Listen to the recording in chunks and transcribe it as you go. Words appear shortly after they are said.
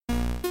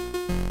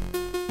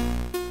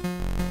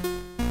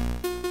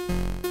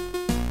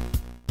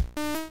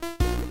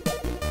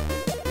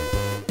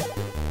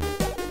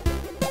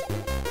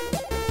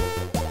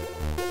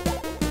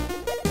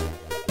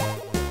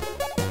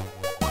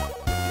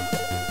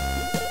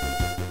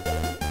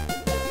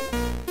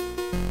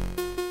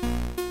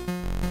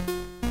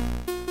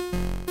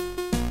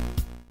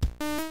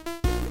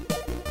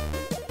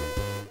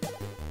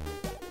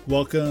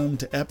Welcome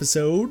to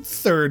episode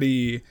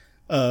 30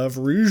 of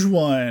Rouge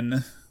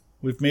One.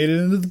 We've made it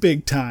into the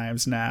big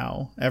times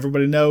now.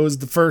 Everybody knows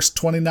the first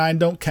 29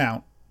 don't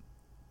count.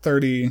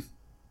 30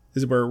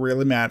 is where it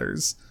really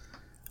matters.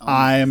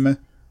 I'm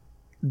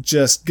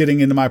just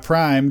getting into my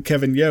prime,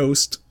 Kevin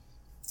Yost.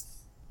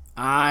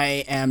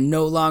 I am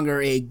no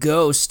longer a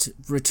ghost,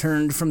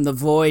 returned from the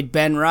void,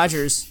 Ben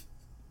Rogers.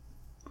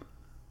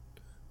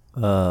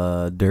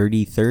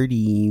 Dirty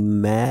 30,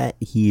 Matt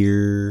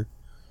here.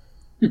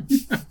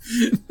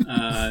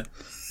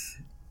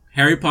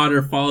 Harry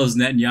Potter follows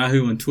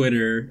Netanyahu on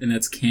Twitter, and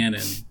that's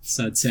canon,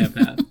 said Sam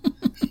Pat.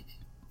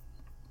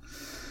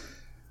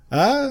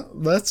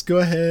 Let's go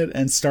ahead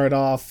and start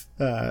off.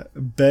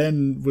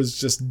 Ben was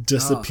just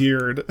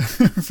disappeared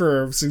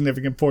for a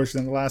significant portion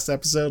of the last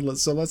episode,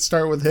 so let's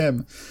start with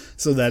him,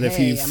 so that if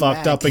he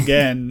fucked up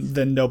again,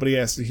 then nobody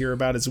has to hear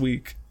about his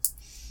week.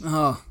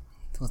 Oh,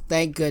 well,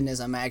 thank goodness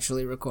I'm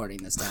actually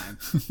recording this time.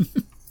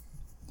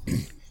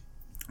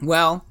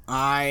 Well,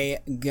 I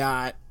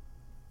got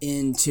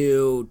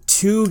into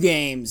 2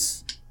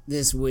 games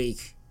this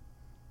week,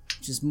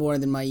 which is more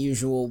than my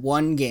usual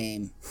 1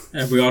 game.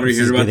 Have we already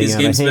heard about these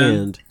games,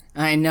 Ben?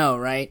 I know,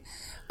 right?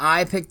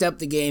 I picked up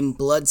the game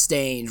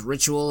Bloodstained,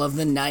 Ritual of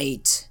the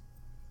Night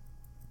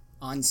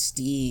on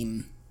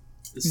Steam.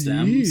 The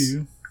stems.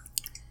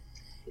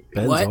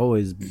 Ben's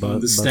always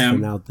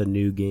busting out the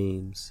new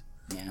games.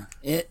 Yeah,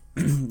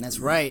 that's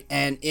right,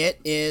 and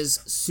it is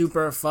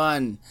super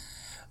fun.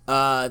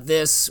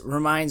 This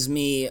reminds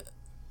me,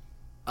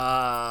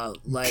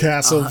 like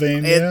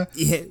Castlevania.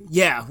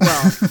 Yeah,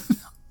 well,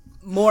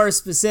 more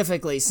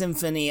specifically,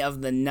 Symphony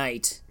of the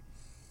Night,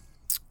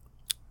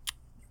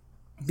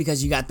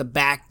 because you got the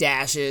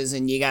backdashes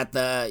and you got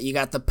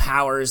the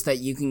powers that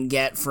you can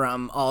get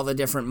from all the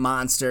different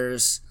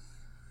monsters.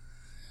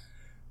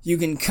 You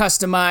can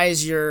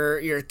customize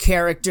your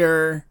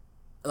character.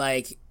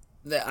 Like,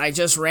 I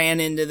just ran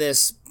into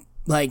this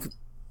like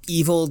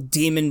evil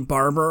demon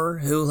barber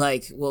who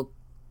like will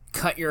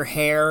cut your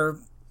hair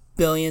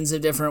billions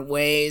of different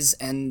ways,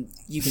 and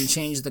you can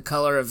change the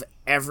color of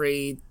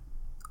every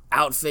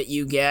outfit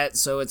you get,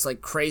 so it's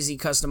like crazy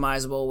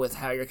customizable with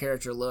how your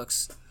character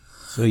looks.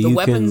 So you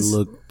can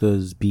look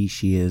as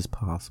beachy as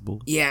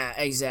possible. Yeah,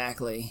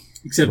 exactly.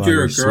 Except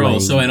you're a girl,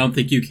 so I don't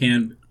think you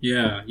can.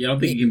 Yeah, I don't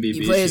think you can be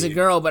beachy. You play as a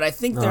girl, but I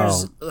think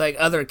there's like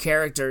other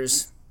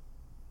characters.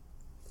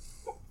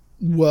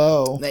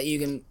 Whoa! That you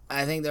can.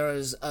 I think there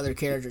was other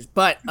characters,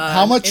 but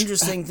how much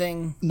interesting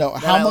thing? No,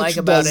 how much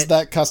does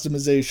that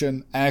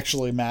customization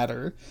actually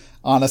matter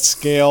on a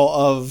scale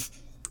of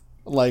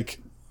like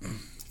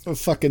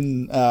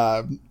fucking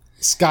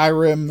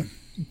Skyrim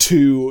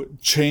to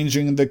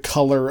changing the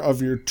color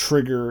of your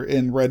trigger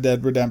in Red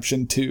Dead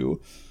Redemption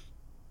 2?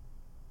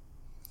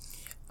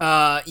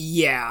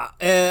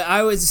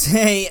 I would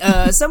say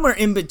somewhere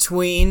in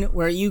between,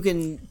 where you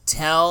can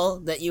tell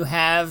that you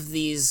have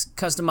these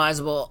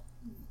customizable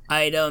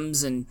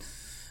items and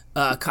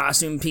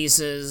costume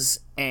pieces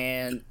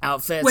and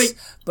outfits,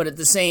 but at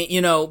the same,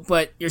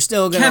 but you're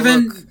still gonna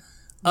look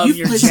of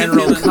your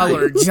general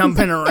color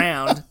jumping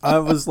around. I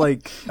was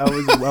like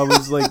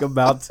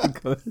about to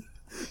go.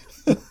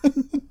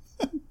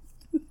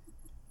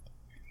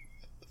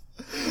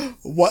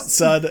 What,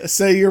 son?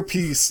 Say your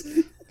piece.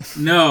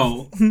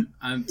 No,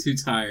 I'm too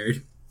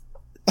tired.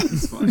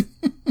 It's fine.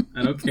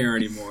 I don't care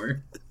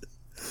anymore.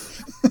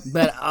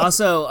 But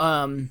also,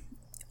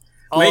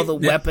 the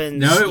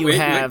weapons you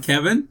have. Wait,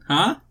 Kevin?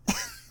 Huh?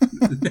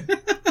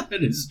 I'm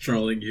just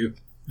trolling you.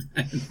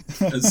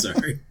 I'm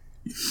sorry.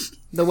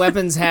 The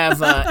weapons have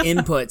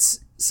inputs,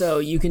 so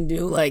you can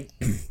do like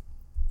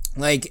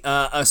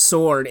a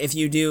sword. If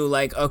you do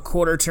like a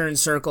quarter turn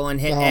circle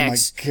and hit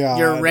X,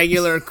 your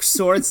regular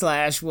sword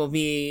slash will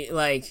be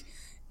like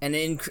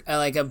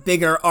like a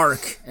bigger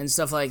arc and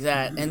stuff like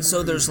that. And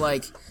so there's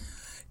like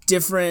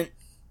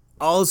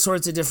all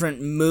sorts of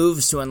different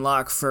moves to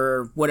unlock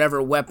for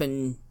whatever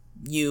weapon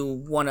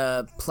you want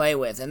to play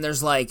with. And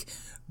there's like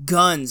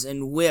guns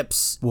and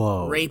whips,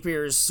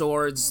 rapiers,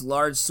 swords,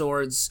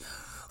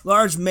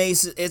 large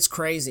maces. It's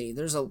crazy.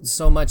 There's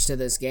so much to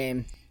this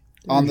game.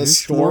 On the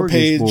store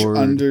page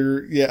on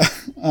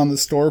the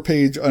store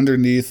page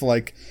underneath,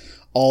 like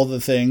all the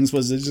things,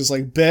 was it just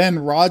like, Ben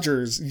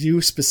Rogers,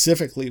 you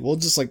specifically, we'll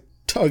just like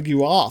tug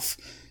you off.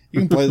 You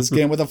can play this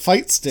game with a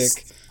fight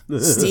stick.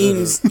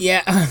 Steam's,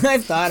 yeah,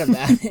 I've thought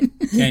about it.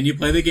 Can you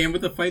play the game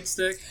with a fight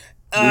stick?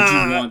 Would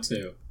you want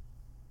to?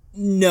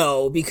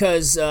 No,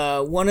 because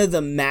one of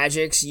the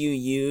magics you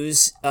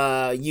use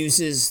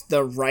uses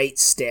the right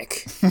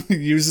stick.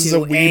 Uses a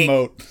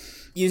Wiimote.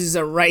 Uses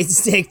a right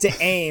stick to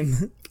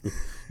aim.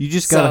 You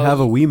just gotta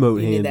have a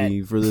Wiimote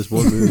handy for this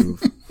one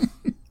move.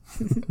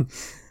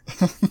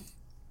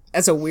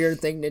 That's a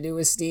weird thing to do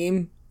with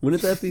Steam.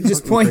 Wouldn't that be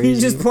just point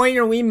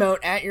your Wiimote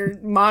at your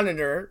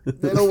monitor.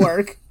 It'll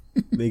work.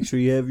 Make sure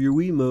you have your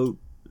Wiimote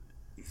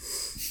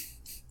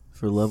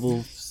for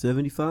level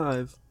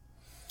 75.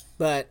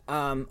 But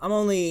I'm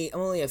only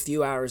a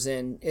few hours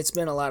in. It's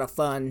been a lot of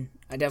fun.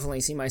 I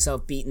definitely see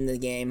myself beating the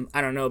game.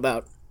 I don't know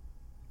about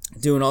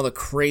doing all the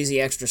crazy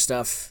extra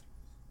stuff,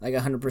 like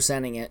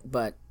 100%ing it.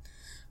 But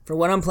for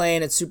what I'm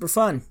playing, it's super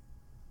fun.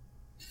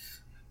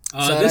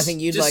 So I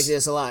think you'd like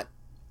this a lot.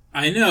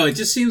 I know, it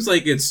just seems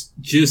like it's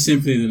just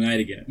Symphony of the Night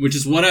again, which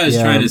is what I was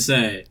trying to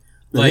say.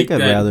 I think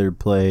I'd rather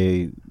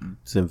play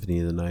Symphony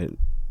of the Night.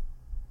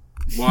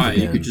 Why?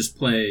 You could just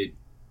play...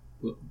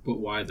 But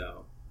why,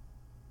 though?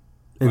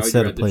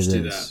 Instead of play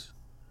this.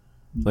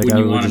 Like, would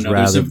you want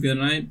another Symphony of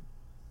the Night?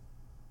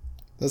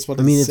 That's what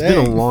it's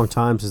been a long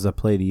time since I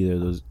played either of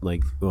those.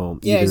 Like,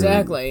 yeah,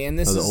 exactly. And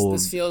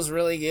this feels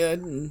really good,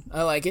 and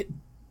I like it.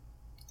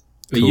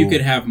 But you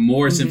could have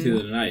more Symphony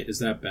of the Night. Is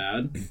that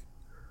bad?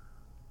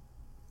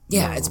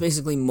 Yeah, it's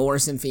basically more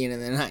Symphony of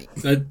the Night.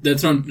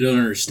 That's what I don't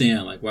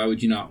understand. Like, why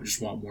would you not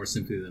just want more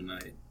Symphony of the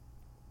Night?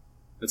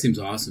 That seems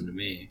awesome to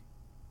me.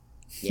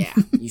 Yeah,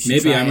 you should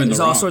maybe try I'm in There's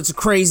the wrong. all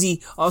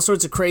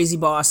sorts of crazy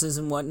bosses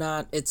and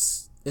whatnot.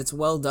 It's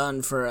well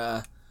done for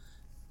a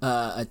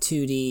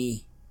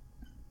 2D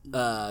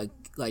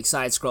like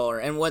side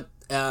scroller. And what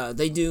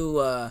they do,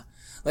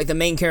 like the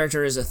main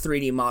character is a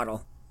 3D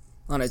model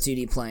on a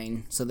 2D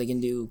plane, so they can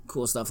do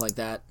cool stuff like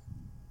that.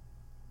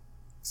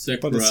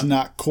 Sick, but it's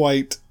not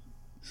quite.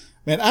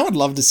 Man, I would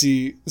love to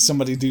see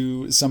somebody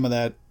do some of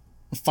that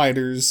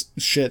fighters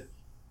shit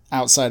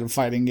outside of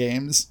fighting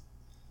games.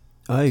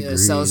 I agree.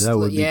 That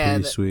would be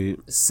pretty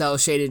sweet. Cell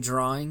shaded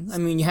drawing. I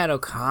mean, you had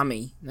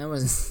Okami. That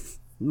was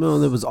no,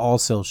 that was all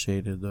cell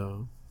shaded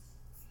though.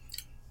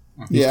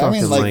 Yeah, I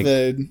mean like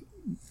the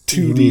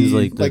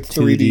 2D, like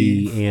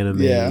 3D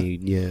anime.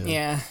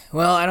 Yeah.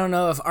 Well, I don't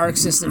know if Arc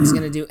System is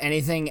going to do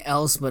anything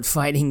else but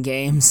fighting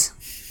games.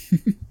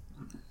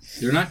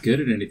 They're not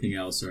good at anything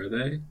else, are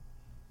they?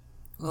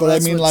 Well, but I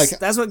mean, like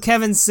that's what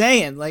Kevin's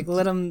saying. Like,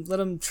 let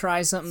them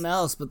try something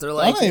else. But they're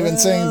like, I'm not even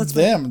saying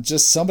them.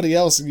 Just somebody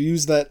else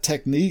use that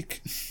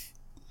technique.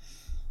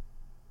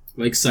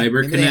 Like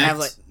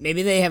CyberConnect.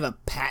 Maybe they have a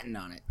patent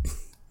on it.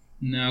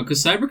 No,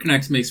 because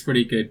CyberConnect makes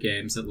pretty good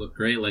games that look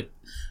great. Like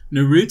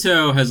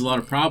Naruto has a lot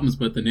of problems,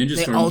 but the Ninja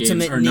Storm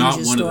games are not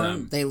one of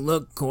them. They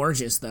look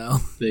gorgeous, though.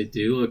 They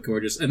do look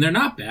gorgeous, and they're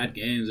not bad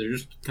games. They're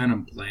just kind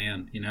of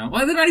bland, you know.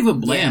 Well, they're not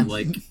even bland. Yeah.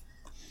 Like,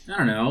 I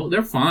don't know,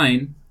 they're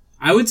fine.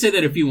 I would say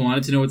that if you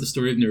wanted to know what the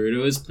story of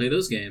Naruto is, play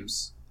those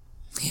games.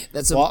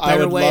 That's a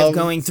better way of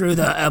going through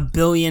a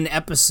billion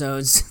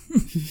episodes.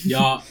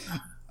 Yeah.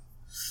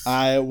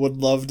 I would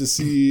love to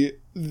see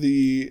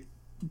the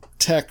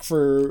tech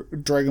for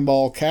Dragon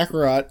Ball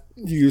Kakarot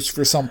used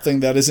for something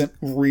that isn't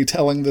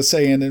retelling the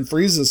Saiyan and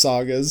Frieza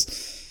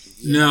sagas.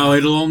 No,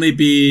 it'll only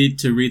be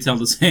to retell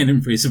the Saiyan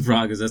and Frieza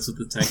sagas. That's what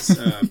the tech's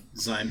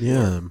designed for.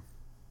 Yeah.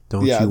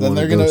 Don't you want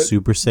to go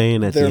Super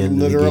Saiyan at the end of the game?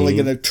 They're literally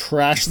going to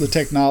trash the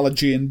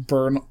technology and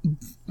burn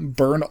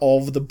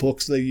all of the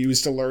books they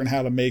used to learn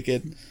how to make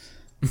it.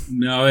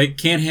 No, it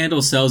can't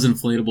handle Cell's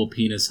inflatable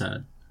penis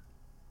head.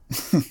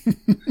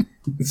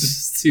 It's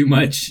just too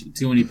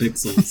many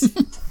pixels.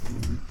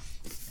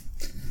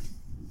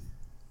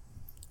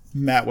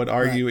 Matt would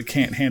argue it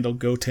can't handle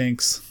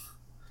Gotenks.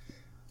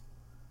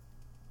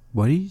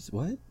 What?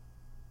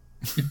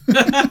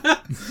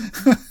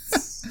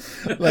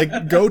 Like,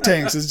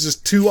 Gotenks is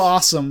just too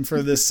awesome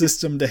for this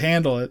system to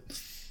handle it.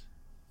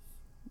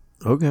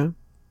 Okay.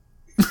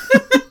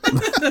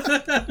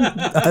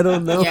 I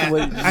don't know. Yeah.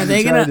 Are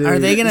they gonna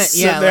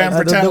sit there and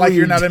pretend like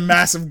you're not a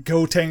massive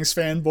Gotenks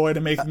fanboy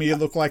to make me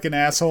look like an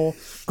asshole?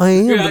 I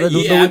am, but I don't know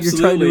what you're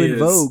trying to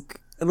invoke.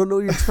 I don't know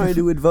what you're trying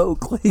to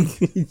invoke. Like,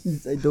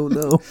 I don't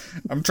know.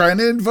 I'm trying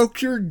to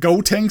invoke your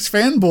Gotenks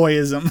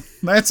fanboyism.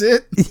 That's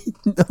it.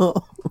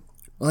 No.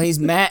 Well, he's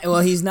mad. Well,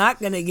 he's not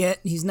gonna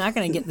get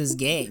this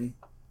game.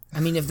 I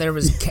mean, if there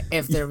was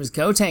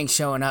Gotenks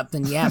showing up,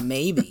 then yeah,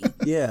 maybe.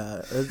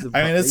 Yeah.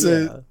 I mean,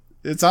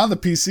 it's on the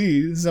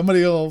PC.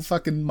 Somebody will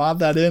fucking mod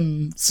that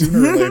in sooner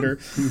or later.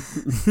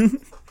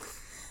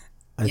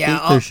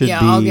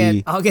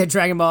 I'll get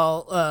Dragon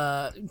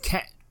Ball.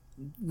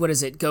 What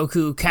is it?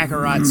 Goku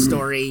Kakarot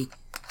story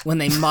when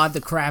they mod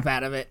the crap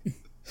out of it.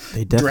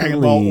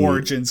 Dragon Ball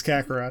Origins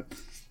Kakarot.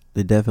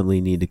 They definitely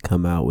need to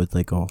come out with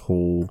like a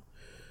whole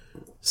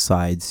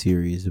side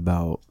series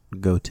about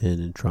Goten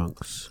and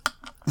Trunks.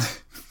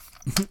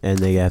 And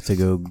they have to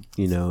go,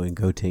 and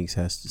Gotenks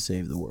has to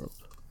save the world.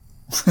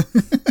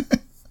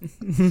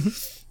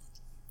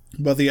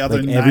 But the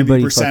other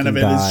 90% of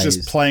it is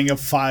just playing a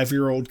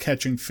 5-year-old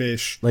catching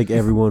fish. Like,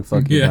 everyone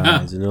fucking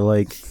dies. And they're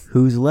like,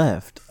 who's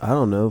left? I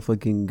don't know.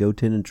 Fucking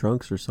Goten and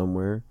Trunks are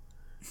somewhere.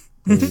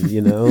 And,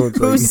 it's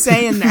who's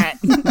saying that?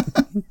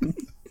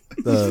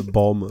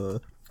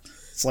 Bulma.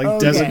 It's like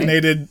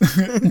designated.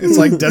 It's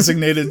like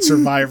Designated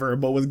Survivor,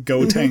 but with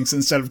Gotenks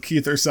instead of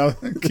Kiefer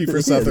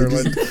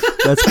Sutherland.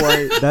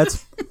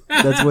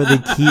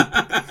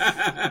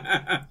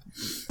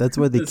 That's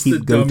why they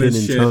keep Goten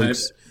and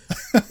Trunks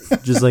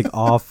just like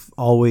off,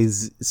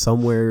 always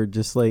somewhere.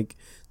 Just like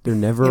they're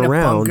never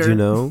around.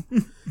 They're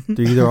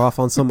either off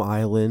on some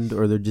island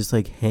or they're just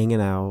like hanging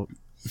out,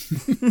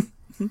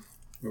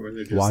 or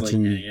they're just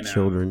watching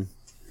children.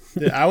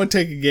 Yeah, I would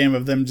take a game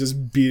of them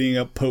just beating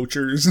up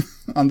poachers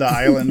on the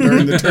island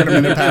during the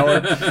Tournament of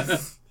Power.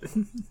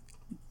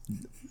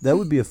 That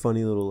would be a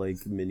funny little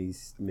like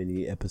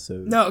mini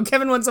episode. No,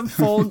 Kevin wants a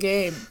full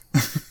game.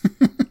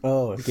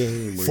 Oh, a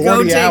game.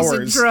 40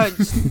 hours.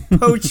 Trudge,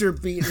 poacher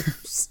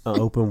beaters. An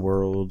open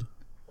world,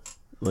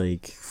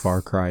 like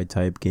Far Cry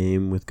type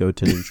game with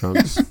Goten and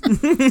Trunks.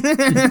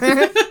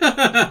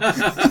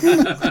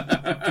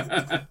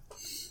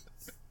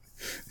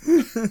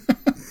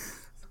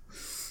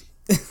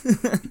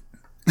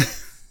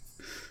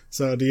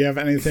 So, do you have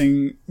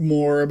anything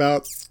more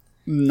about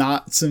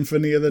not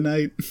Symphony of the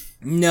Night?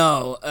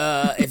 No.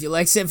 If you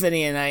like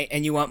Symphony of the Night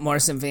and you want more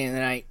Symphony of the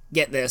Night,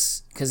 get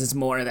this, because it's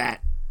more of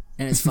that,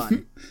 and it's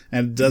fun.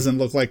 And it doesn't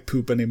look like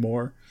poop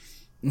anymore.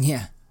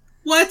 Yeah.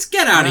 What?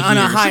 Get out of here.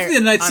 Symphony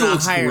of the Night still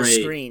looks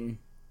great. Screen.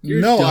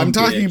 No, I'm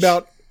talking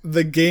about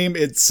the game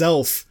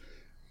itself,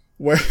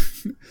 where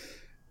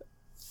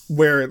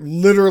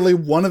literally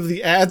one of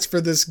the ads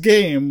for this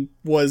game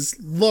was,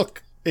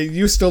 look, it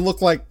used to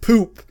look like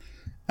poop.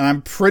 And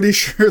I'm pretty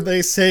sure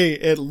they say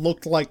it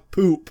looked like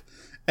poop,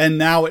 and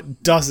now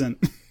it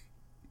doesn't.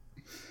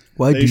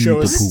 Why do you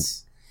poop?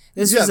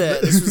 This was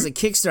a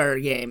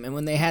Kickstarter game, and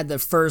when they had the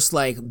first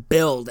like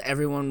build,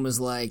 everyone was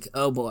like,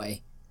 "Oh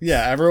boy."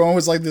 Yeah, everyone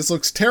was like, "This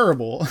looks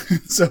terrible."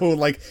 So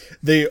like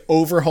they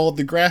overhauled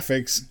the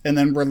graphics and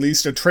then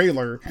released a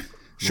trailer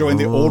showing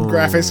the old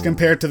graphics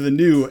compared to the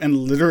new, and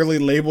literally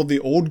labeled the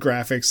old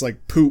graphics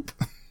like poop.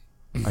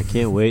 I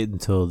can't wait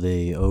until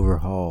they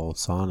overhaul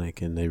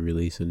Sonic and they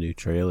release a new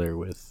trailer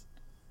with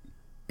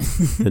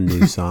the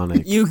new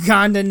Sonic.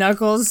 Uganda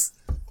Knuckles.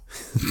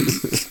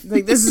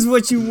 Like, this is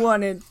what you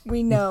wanted.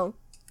 We know.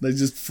 They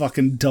just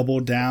fucking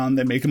double down.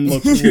 They make him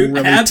look really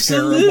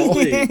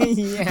absolutely. terrible.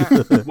 Yeah.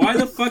 Why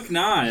the fuck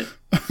not?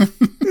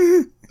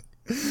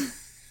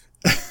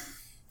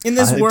 In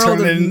this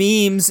world of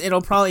memes,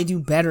 it'll probably do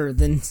better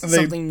than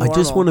something normal. I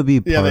just want to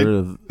be part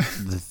of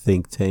the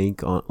think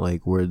tank on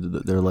like where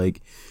they're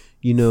like,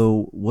 you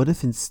know, what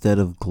if instead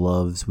of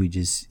gloves,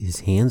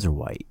 his hands are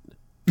white?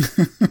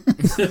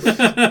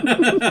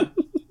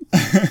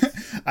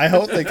 I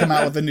hope they come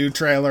out with a new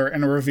trailer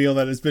and reveal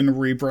that it's been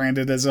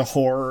rebranded as a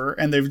horror,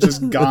 and they've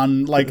just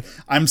gone like,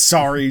 I'm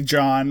sorry,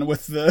 John,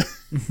 with the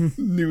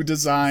new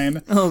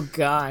design. Oh,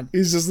 God.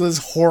 He's just this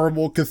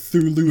horrible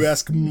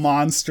Cthulhu-esque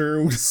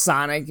monster.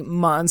 Sonic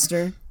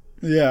monster.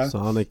 Yeah.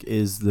 Sonic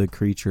is the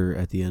creature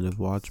at the end of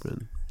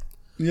Watchmen.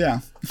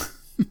 Yeah.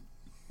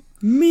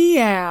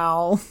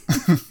 Meow.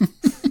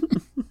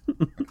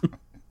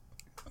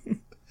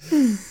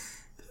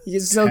 He can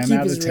still keep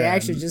his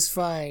reaction just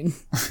fine.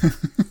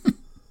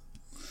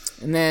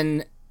 And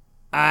then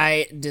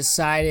I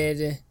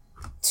decided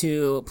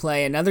to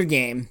play another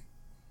game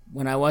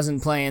when I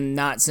wasn't playing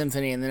not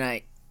Symphony of the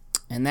Night.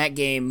 And that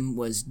game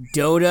was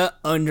Dota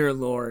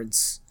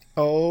Underlords.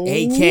 Oh,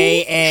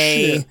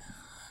 AKA shit.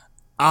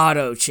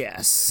 Auto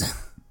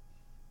Chess.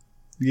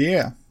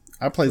 Yeah.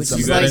 I played some.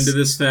 You got into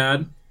this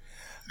fad?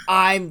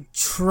 I'm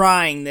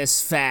trying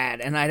this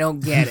fad, and I don't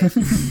get it.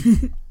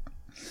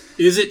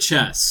 Is it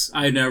chess?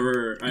 No.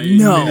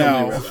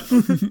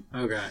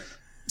 Okay.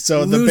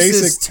 So the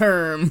Loosest basic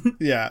term.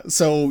 Yeah.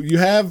 So you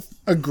have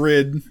a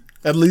grid.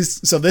 At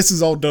least, so this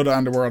is all Dota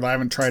Underworld. I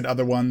haven't tried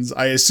other ones.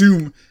 I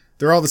assume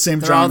they're all the same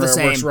genre. It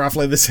works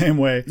roughly the same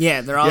way.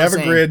 Yeah, they're all the same.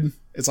 You have a grid.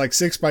 It's like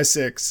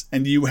 6x6,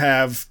 and you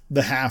have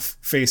the half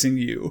facing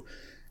you.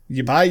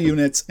 You buy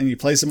units and you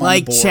place them on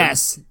the board. Like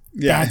chess.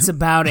 Yeah. That's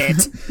about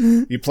it.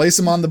 You place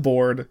them on the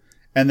board,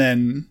 and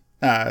then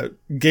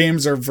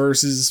games are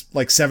versus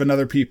like 7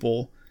 other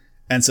people.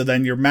 And so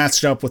then you're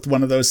matched up with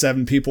one of those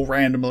 7 people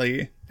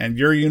randomly, and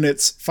your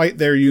units fight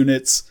their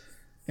units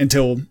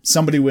until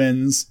somebody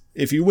wins.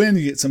 If you win,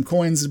 you get some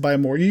coins to buy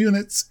more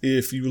units.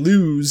 If you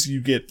lose, you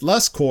get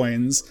less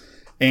coins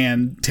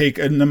and take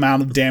an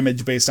amount of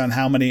damage based on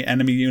how many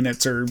enemy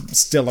units are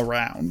still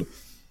around.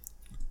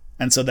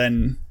 And so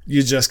then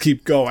you just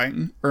keep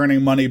going,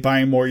 earning money,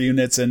 buying more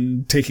units,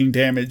 and taking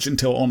damage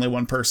until only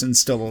one person's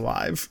still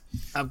alive.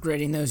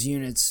 Upgrading those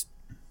units,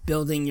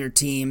 building your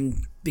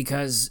team,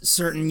 because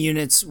certain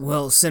units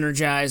will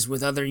synergize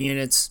with other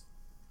units.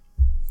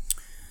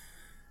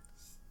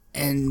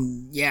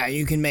 And yeah,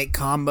 you can make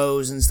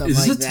combos and stuff like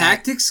that. Is this a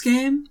tactics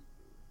game?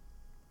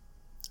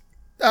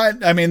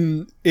 I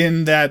mean,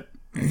 in that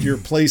you're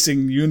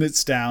placing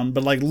units down,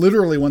 but like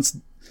literally once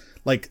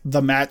like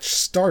the match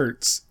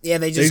starts, yeah,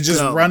 they just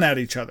go. Run at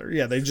each other.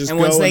 Yeah, they just and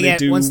go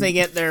once they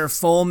get their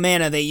full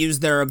mana, they use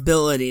their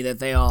ability that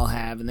they all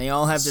have, and they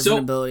all have different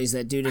abilities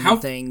that do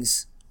different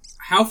things.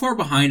 How far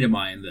behind am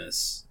I in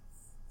this?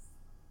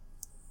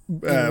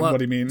 What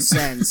do you mean?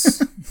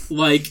 Sense?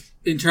 Like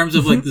in terms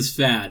of like this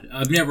fad,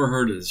 I've never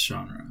heard of this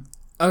genre.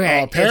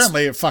 Okay,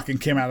 apparently it fucking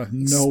came out of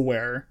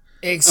nowhere.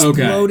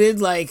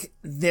 Exploded like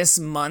this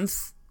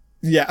month.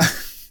 Yeah,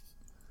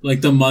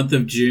 like the month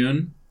of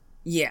June.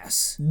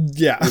 Yes.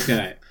 Yeah.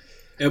 Okay.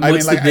 And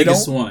what's the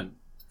biggest one?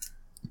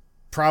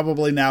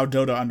 Probably now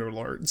Dota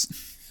Underlords.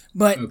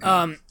 But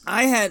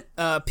I had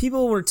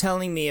people were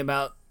telling me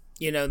about,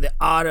 you know,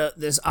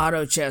 this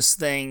auto chess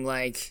thing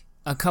like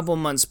a couple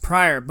months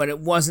prior, but it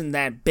wasn't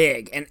that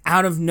big, and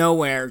out of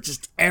nowhere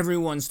just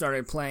everyone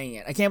started playing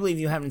it. I can't believe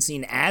you haven't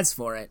seen ads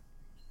for it.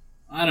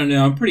 I don't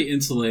know. I'm pretty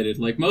insulated.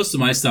 Like, most of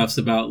my stuff's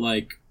about,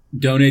 like,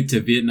 donate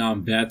to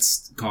Vietnam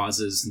vets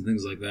causes and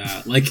things like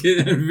that. Like,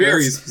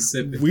 very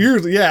specific.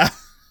 Weird, yeah.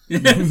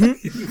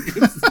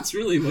 That's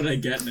really what I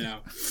get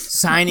now.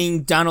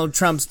 Signing Donald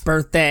Trump's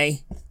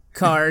birthday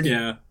card.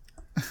 Yeah.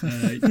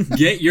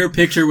 Get your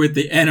picture with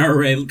the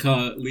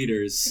NRA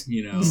leaders,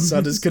 you know.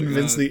 So just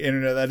convince the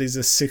internet that he's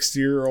a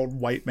 60-year-old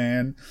white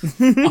man.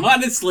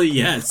 Honestly,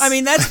 yes. I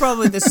mean, that's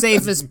probably the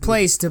safest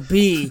place to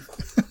be.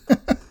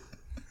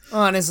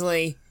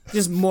 Honestly.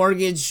 Just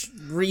mortgage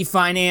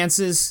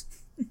refinances.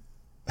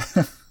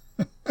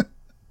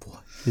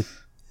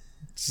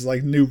 Just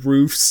like new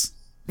roofs.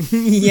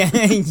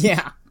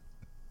 yeah.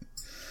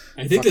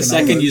 I think the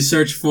second you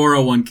search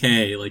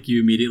 401k, like,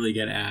 you immediately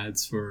get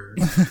ads for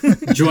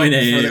join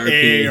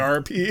AARP.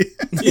 AARP.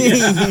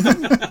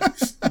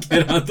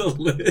 Get on the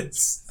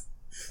list.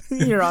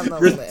 You're on the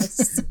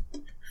list.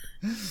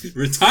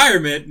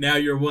 Retirement, now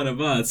you're one of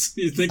us.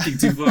 You're thinking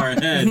too far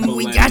ahead.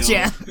 We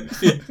gotcha.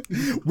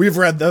 We've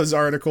read those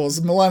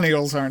articles.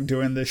 Millennials aren't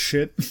doing this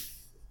shit.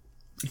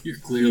 You're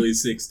clearly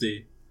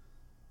 60.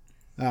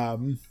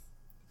 But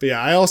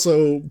yeah, I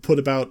also put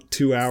about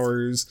 2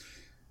 hours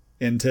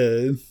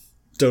into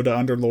Dota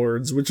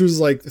Underlords, which was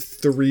like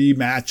 3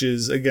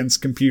 matches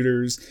against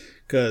computers,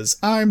 because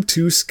I'm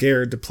too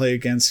scared to play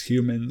against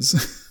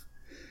humans.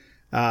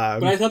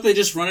 But I thought they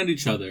just run at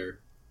each other.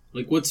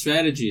 Like, what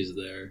strategy is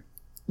there?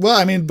 Well,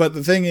 I mean, but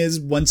the thing is,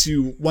 once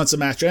a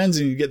match ends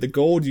and you get the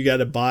gold, you got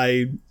to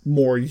buy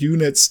more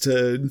units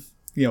to,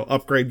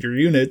 upgrade your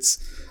units.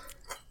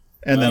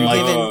 And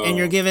then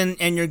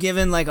you're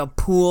given like a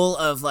pool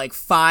of like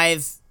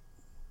 5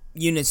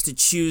 units to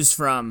choose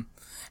from,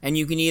 and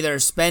you can either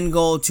spend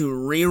gold to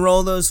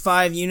re-roll those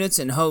 5 units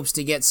in hopes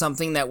to get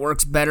something that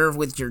works better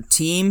with your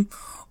team,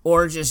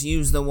 or just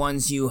use the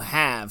ones you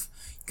have.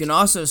 You can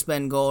also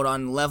spend gold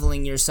on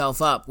leveling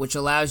yourself up, which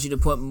allows you to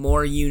put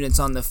more units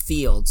on the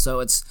field. So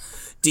it's,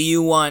 do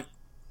you want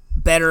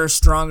better,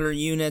 stronger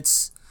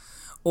units,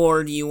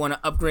 or do you want to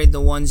upgrade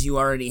the ones you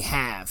already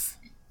have?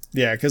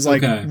 Yeah, because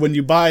when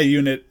you buy a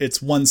unit,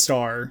 it's 1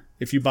 star.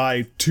 If you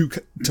buy two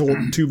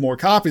more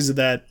copies of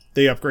that,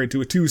 they upgrade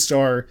to a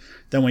 2-star.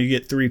 Then when you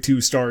get 3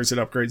 2-stars, it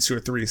upgrades to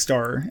a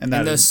 3-star, and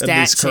that is at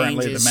least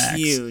currently the max.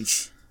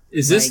 Huge.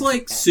 Is this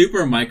like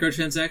super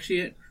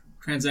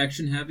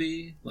microtransaction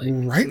heavy? Like,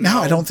 right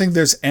now, I don't think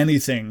there's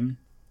anything.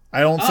 I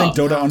don't think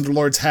Dota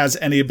Underlords has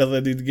any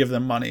ability to give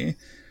them money.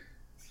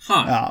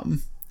 Huh.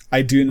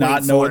 I do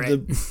not know what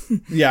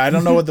I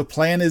don't know what the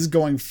plan is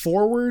going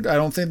forward. I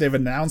don't think they've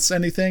announced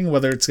anything,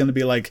 whether it's going to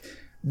be like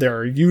there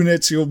are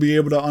units you'll be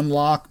able to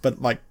unlock,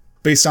 but like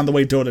based on the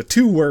way Dota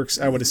 2 works,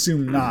 I would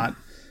assume not.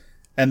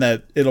 And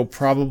that it'll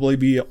probably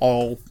be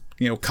all,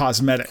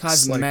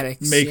 cosmetics. Like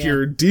make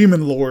your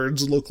demon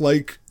lords look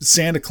like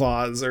Santa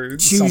Claus or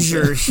choose something.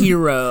 your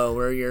hero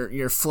or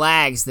your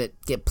flags that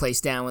get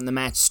placed down when the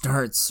match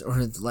starts,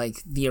 or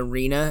like the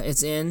arena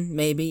it's in,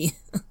 maybe.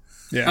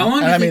 Yeah. How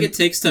long do you think it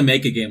takes to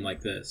make a game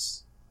like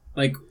this?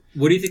 Like,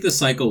 what do you think the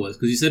cycle was?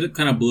 Because you said it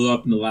kind of blew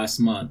up in the last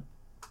month.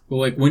 But,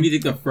 like, when do you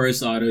think the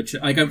first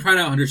like, I'm trying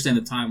to understand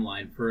the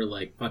timeline for,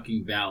 like,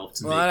 fucking Valve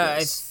to make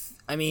this.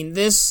 I mean,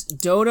 this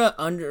Dota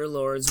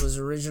Underlords was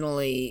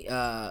originally,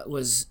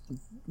 was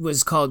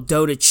called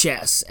Dota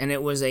Chess, and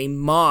it was a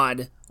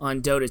mod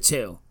on Dota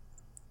 2.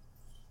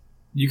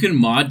 You can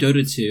mod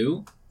Dota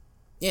 2?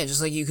 Yeah,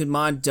 just like you could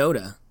mod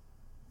Dota.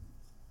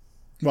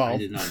 Well, I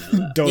did not know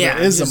that. Dota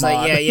is a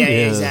mod. Like, yeah,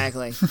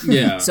 exactly.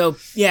 Yeah. So,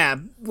 yeah,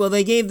 well,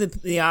 they gave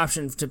the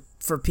option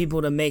for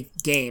people to make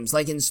games,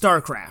 like in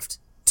StarCraft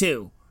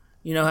 2.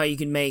 You know how you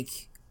can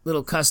make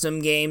little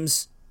custom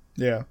games?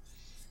 Yeah.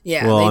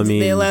 Yeah, well,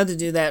 they allowed to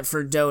do that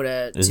for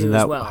Dota 2 as well. Isn't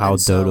that how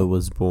Dota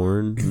was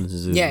born? This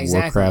is a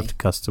Warcraft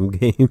custom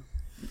game.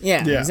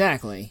 Yeah,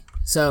 exactly.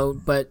 So,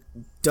 but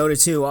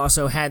Dota 2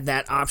 also had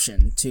that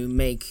option to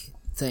make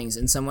things,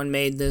 and someone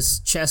made this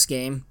chess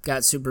game,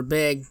 got super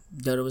big.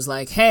 Dota was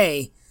like,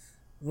 hey,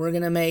 we're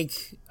gonna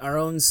make our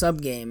own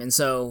sub game, and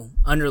so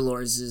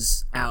Underlords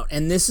is out,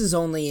 and this is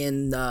only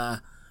in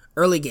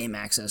early game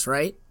access,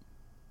 right?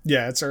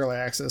 Yeah, it's early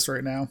access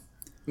right now.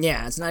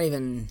 Yeah, it's not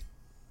even,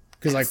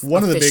 because like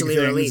one of the big things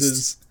released.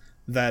 is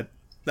that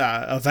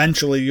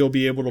eventually you'll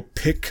be able to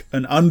pick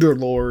an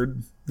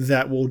Underlord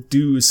that will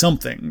do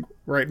something.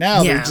 Right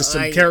now, they're just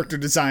some character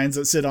designs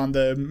that sit on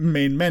the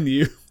main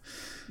menu.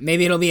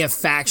 Maybe it'll be a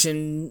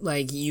faction,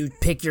 like you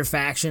pick your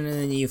faction and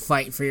then you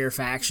fight for your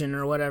faction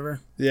or whatever.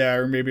 Yeah,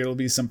 or maybe it'll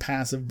be some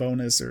passive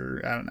bonus,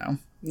 or I don't know.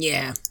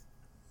 Yeah.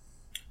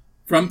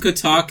 From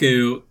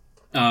Kotaku,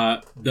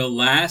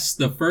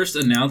 the first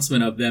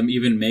announcement of them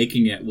even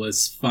making it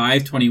was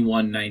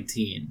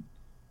 5/21/19.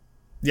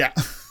 Yeah.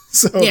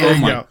 So oh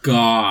my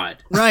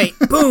god. Right.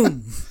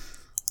 Boom.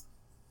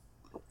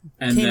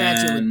 And came then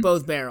at you with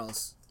both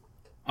barrels.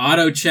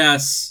 Auto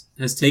Chess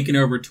has taken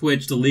over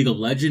Twitch, the League of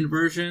Legends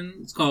version.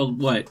 It's called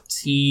what?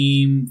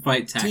 Team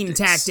Fight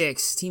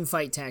Tactics. Team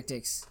Fight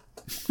Tactics.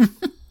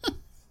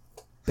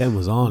 Ben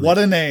was on. What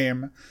a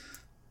name.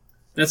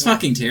 That's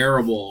fucking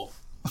terrible.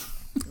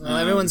 Well,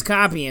 everyone's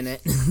copying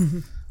it.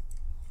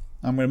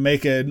 I'm going to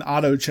make an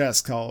auto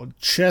chess called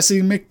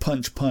Chessy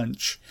McPunch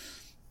Punch.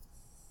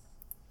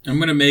 I'm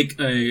going to make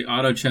a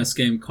auto chess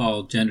game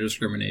called Gender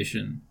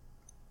Discrimination.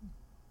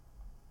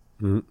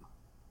 Mm.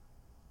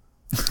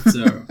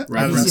 So,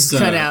 just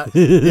cut out.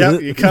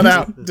 Yep, you cut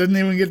out. Didn't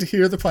even get to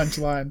hear the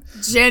punchline.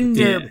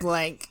 Gender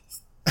blank.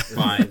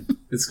 Fine.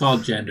 It's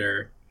called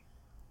Gender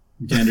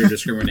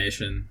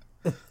Discrimination.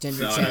 Gender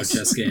the auto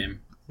chess game.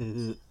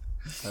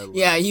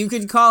 Yeah, you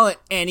could call it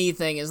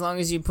anything as long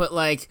as you put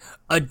like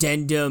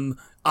addendum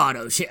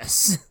auto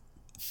chess.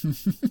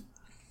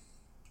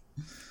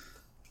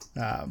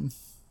 But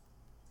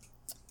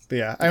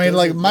yeah, I mean,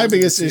 like, my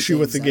biggest issue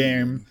with the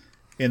game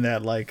in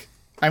that, like,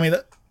 I mean,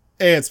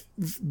 it's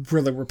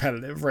really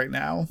repetitive right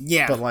now.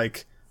 Yeah. But,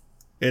 like,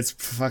 it's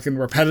fucking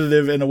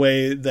repetitive in a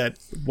way that,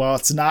 while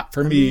it's not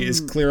for me, is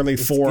clearly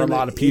for a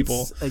lot of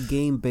people. It's a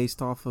game based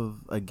off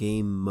of a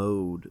game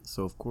mode,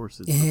 so of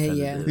course it's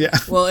repetitive. Yeah.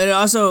 Well, it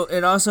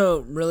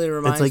also really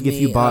reminds me of... It's like if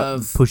you bought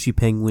Pushy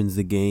Penguins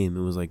the game,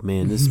 it was like,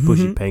 man, this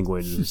Pushy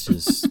Penguin is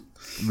just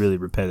really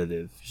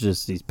repetitive. It's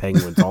just these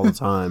penguins all the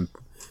time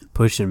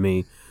pushing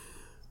me.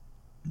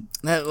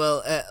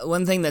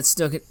 One thing that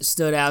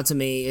stood out to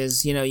me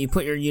is, you know, you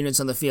put your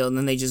units on the field and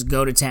then they just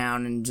go to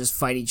town and just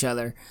fight each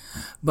other.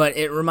 But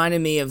it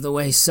reminded me of the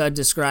way Sud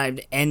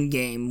described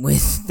Endgame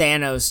with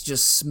Thanos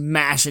just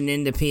smashing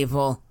into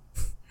people.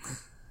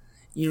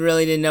 You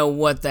really didn't know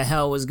what the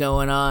hell was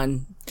going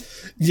on.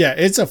 Yeah,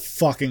 it's a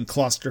fucking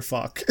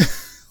clusterfuck.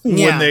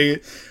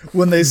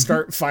 When they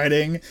start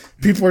fighting,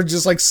 people are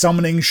just like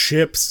summoning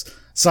ships.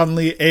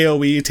 Suddenly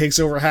AoE takes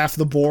over half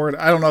the board.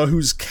 I don't know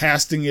who's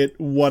casting it,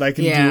 what I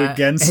can do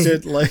against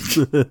it. Like,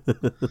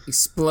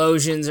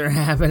 explosions are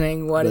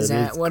happening. What is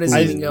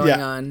even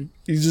going on?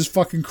 You just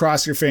fucking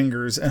cross your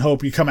fingers and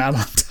hope you come out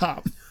on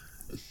top.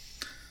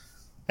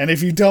 And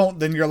if you don't,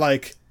 then you're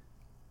like,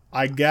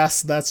 I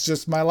guess that's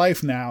just my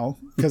life now,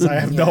 because I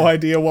have no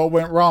idea what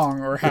went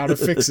wrong or how to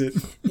fix it.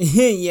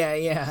 Yeah.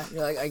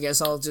 You're like, I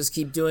guess I'll just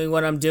keep doing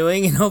what I'm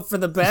doing and hope for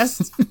the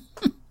best.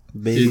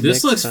 Dude,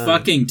 this looks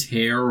fucking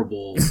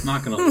terrible. I'm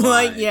not gonna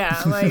lie.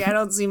 I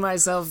don't see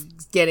myself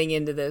getting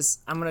into this.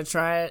 I'm gonna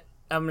try it.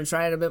 I'm gonna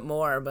try it a bit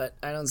more, but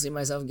I don't see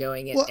myself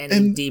going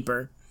any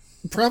deeper.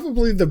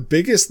 Probably the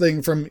biggest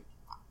thing from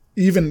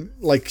even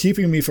like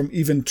keeping me from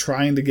even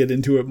trying to get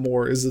into it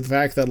more is the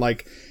fact that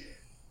like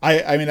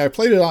I mean I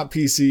played it on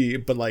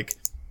PC, but like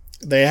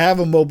they have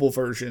a mobile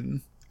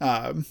version,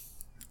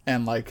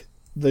 and like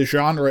the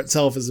genre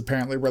itself is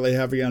apparently really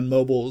heavy on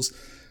mobiles,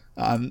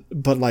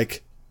 but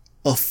like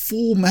a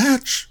full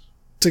match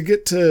to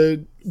get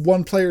to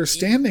one player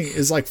standing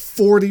is like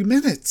 40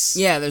 minutes.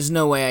 Yeah, there's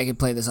no way I could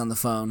play this on the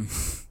phone.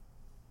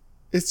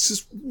 It's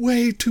just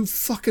way too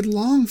fucking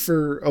long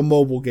for a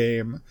mobile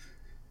game.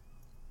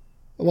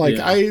 Like,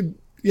 I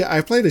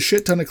played a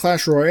shit ton of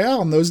Clash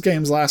Royale, and those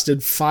games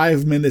lasted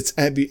 5 minutes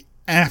at the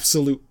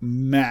absolute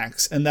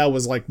max, and that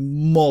was like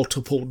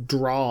multiple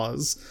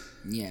draws.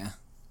 Yeah.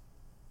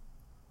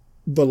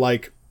 But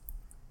like,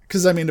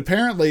 because, I mean,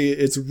 apparently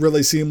it's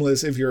really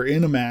seamless if you're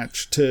in a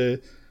match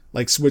to,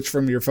 like, switch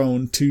from your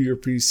phone to your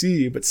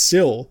PC, but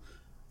still,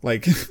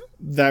 like,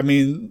 that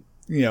means,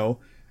 you know,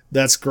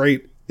 that's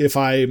great if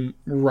I'm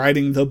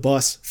riding the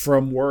bus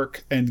from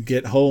work and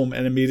get home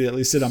and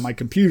immediately sit on my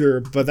computer,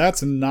 but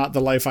that's not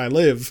the life I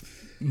live.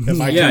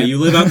 You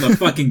live out in the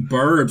fucking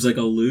burbs like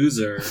a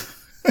loser.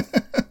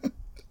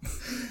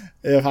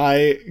 If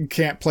I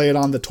can't play it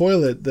on the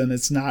toilet, then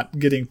it's not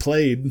getting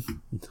played.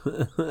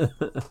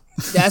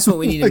 That's what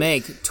we need to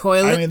make.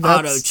 Toilet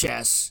auto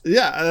chess.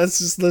 Yeah, that's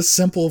just the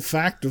simple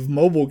fact of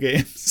mobile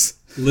games.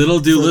 Little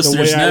do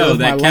listeners know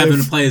that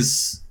Kevin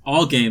plays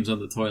all games on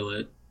the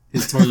toilet.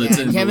 His toilet's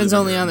in Kevin's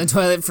only on the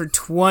toilet for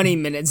 20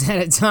 minutes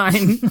at a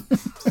time.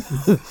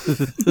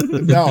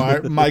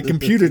 No, my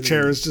computer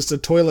chair is just a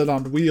toilet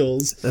on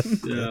wheels.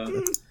 Yeah.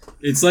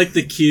 It's like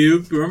the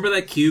Cube. Remember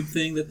that Cube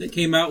thing that they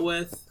came out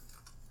with?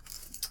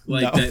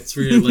 Like, that's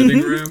for your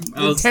living room?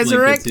 I'll link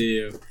it to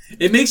you.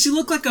 It makes you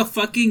look like a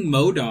fucking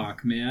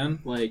MODOK, man.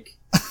 Like,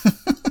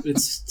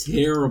 it's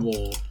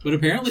terrible. But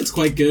apparently it's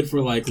quite good for,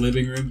 like,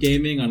 living room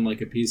gaming on,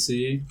 like, a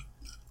PC.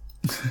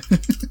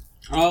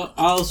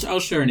 I'll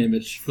share an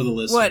image for the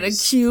listeners. What, a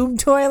cube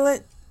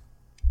toilet?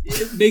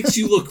 It makes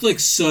you look like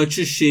such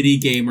a shitty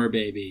gamer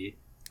baby.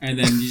 And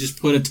then you just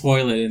put a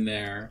toilet in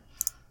there.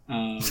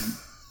 And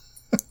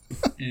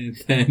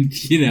then,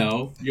 you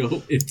know,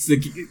 it's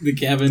the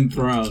Kevin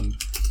throne.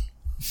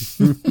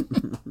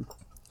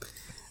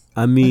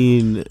 I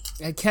mean,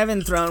 a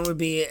Kevin throne would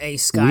be a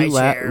sky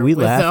chair with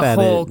a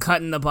hole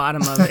cut in the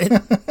bottom of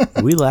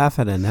it. We laugh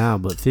at it now,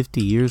 but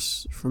 50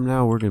 years from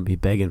now, we're going to be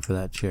begging for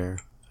that chair.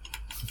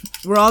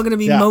 We're all going to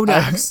be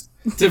MODOKs.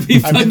 To be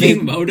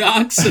fucking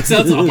MODOKs? That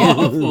sounds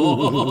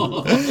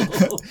awful.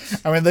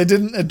 I mean, they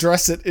didn't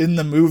address it in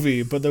the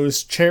movie, but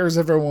those chairs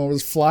everyone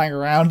was flying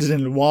around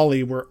in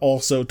WALL-E were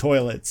also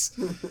toilets.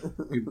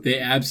 They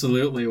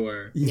absolutely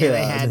were.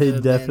 Yeah, they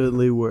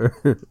definitely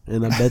were.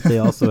 And I bet they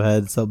also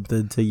had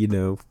something to, you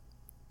know,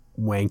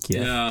 wank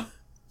you. Yeah.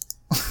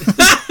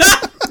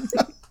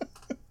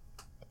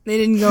 They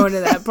didn't go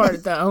into that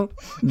part though.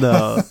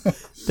 No,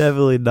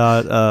 definitely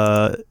not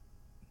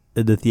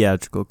in the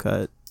theatrical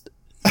cut.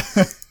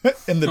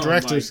 In the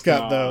director's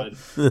cut, though.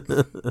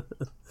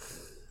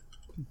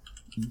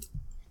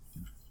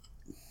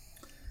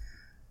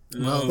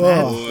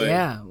 Well,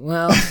 yeah.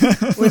 Well,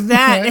 with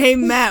that, hey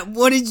Matt,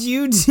 what did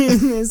you do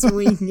this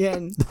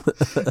weekend?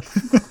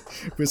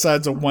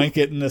 Besides a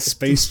wanket in a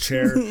space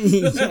chair.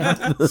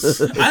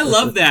 I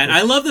love that.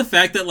 I love the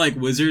fact that like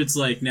wizards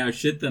like now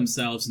shit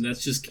themselves, and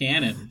that's just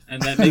canon,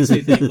 and that makes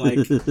me think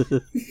like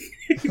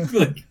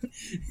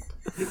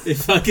they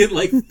fucking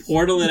like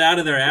portal it out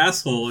of their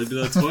asshole into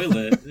the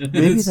toilet.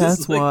 Maybe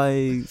that's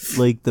why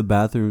like the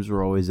bathrooms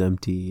were always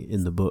empty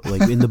in the book.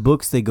 Like in the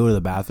books, they go to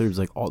the bathrooms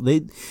like all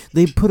they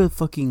put a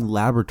fucking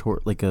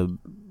laboratory like a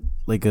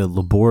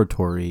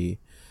laboratory.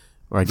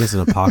 Or I guess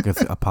an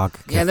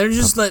yeah, they're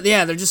just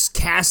they're just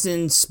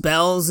casting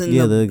spells in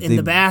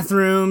the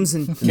bathrooms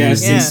and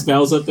casting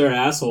spells up their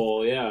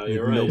asshole. Yeah,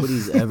 you're right.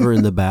 Nobody's ever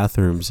in the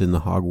bathrooms in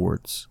the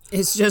Hogwarts.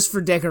 It's just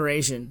for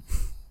decoration.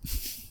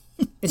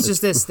 It's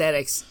just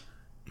aesthetics.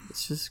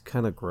 It's just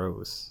kind of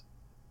gross.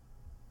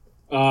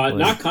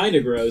 Not kind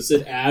of gross.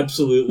 It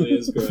absolutely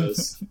is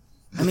gross.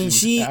 I mean,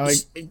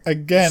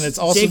 again, it's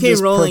also J.K.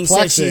 just Rowling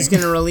perplexing. said she's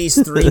going to release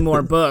 3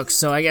 more books,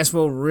 so I guess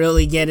we'll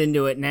really get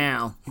into it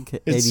now.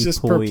 It's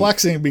just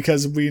perplexing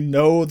because we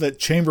know that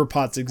chamber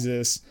pots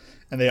exist,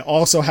 and they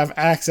also have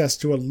access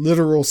to a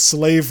literal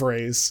slave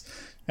race,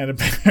 and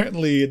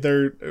apparently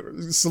their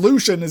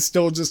solution is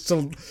still just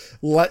to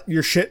let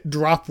your shit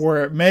drop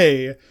where it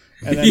may,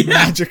 and then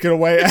magic it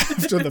away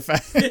after the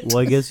fact. Well,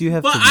 I guess you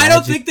have to I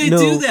don't think they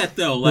do that,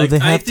 though. Like,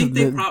 I think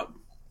they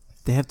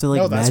They have to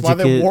like. No, that's why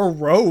they wore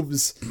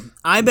robes.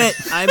 I bet.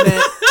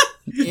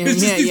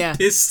 Yeah.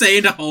 Piss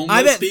stained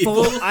homeless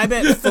people. I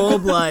bet full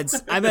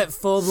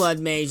blood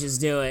mages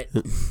do it.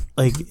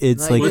 Like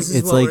it's like this is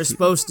it's what like we're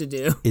supposed to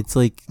do. It's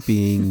like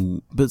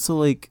being, but so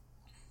like,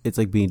 it's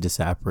like being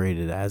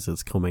disapparated as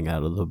it's coming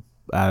out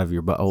of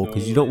your butt hole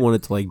because you don't want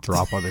it to like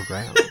drop on the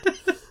ground.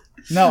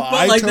 No,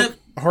 I took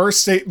her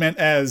statement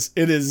as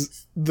it is.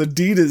 The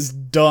deed is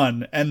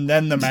done, and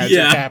then the magic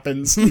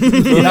happens,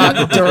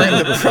 not during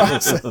the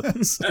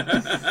process.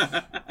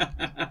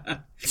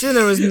 Sure,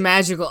 there was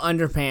magical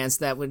underpants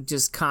that would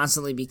just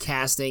constantly be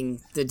casting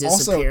the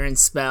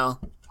disappearance spell.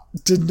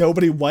 Did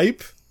nobody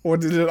wipe, or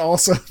did it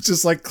also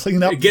just like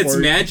clean up? It gets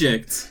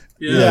magicked.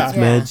 Yeah, it's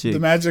magic. The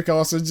magic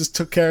also just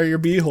took care of your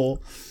beehole.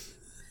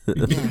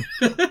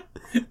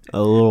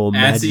 A little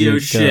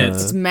magic. Shit.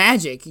 It's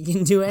magic. You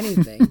can do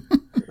anything.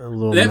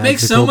 That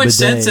makes so much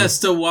sense as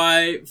to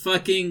why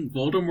fucking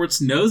Voldemort's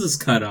nose is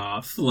cut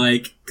off.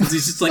 Like, because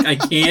he's just like, I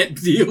can't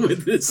deal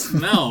with this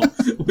smell.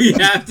 We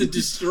have to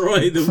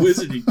destroy the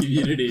wizarding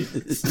community.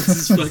 This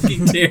is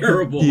fucking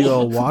terrible.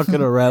 You're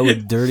walking around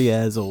with dirty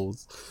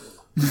assholes.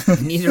 You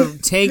need to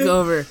take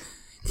over.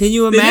 Can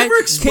you imagine? They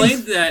never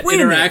explained that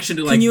interaction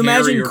to like Can you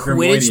Harry imagine or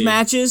Quidditch Hermione.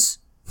 matches?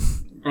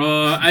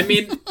 I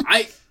mean,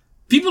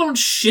 people don't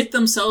shit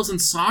themselves in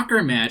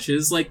soccer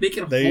matches. Like, they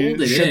can hold it in.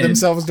 They shit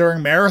themselves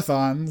during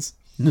marathons.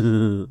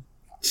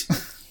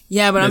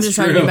 Yeah, but I'm just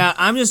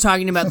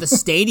talking about the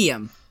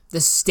stadium.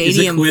 The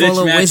stadium full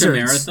of wizards. A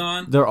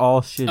marathon? They're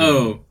all shitting.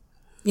 Oh.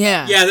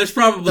 Yeah. Yeah, there's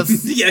probably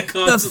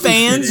the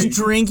fans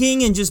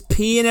drinking and just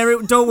peeing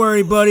everywhere. Don't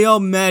worry, buddy. I'll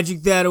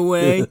magic that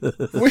away.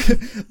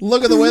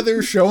 Look at the way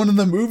they're shown in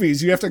the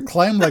movies. You have to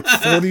climb like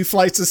 40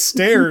 flights of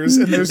stairs,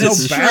 and there's no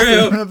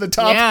bathroom at the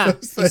top. Yeah,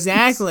 of those things.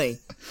 exactly.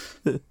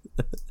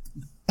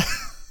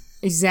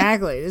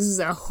 Exactly. This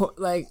is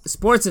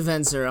sports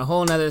events are a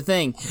whole nother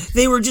thing.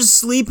 They were just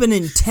sleeping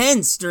in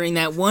tents during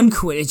that one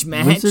Quidditch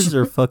match. Wizards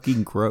are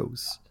fucking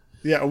gross.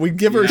 Yeah, we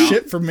give her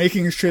shit for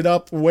making shit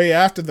up way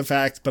after the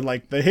fact, but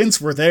like the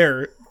hints were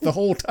there the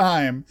whole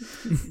time.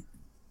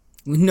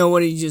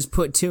 Nobody just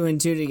put 2 and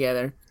 2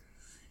 together.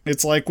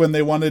 It's like when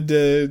they wanted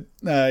to,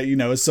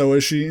 show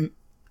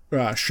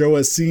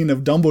a scene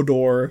of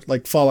Dumbledore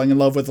like falling in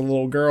love with a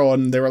little girl,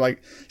 and they were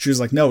like, she was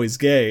like, no, he's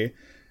gay.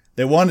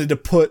 They wanted to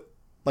put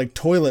like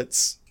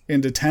toilets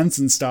into tents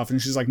and stuff, and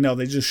she's like, no,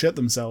 they just shit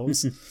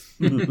themselves.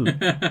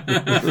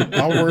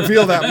 I'll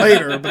reveal that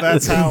later, but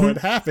that's how it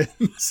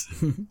happens.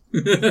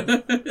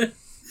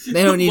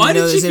 They don't need Why to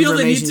know did this you feel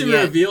the need information to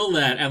yet. reveal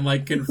that and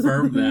like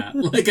confirm that?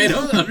 Like, I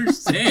don't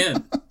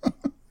understand.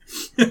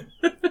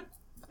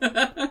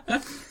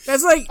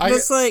 That's like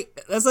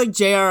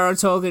J.R.R.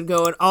 Tolkien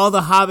going, all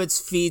the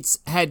Hobbits' feet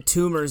had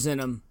tumors in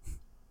them.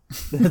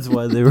 That's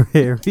why they were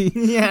hairy.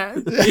 Yeah.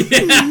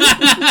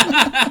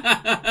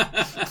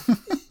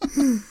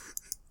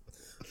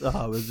 The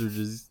Hobbits are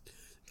just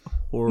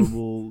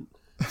horrible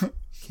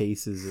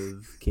cases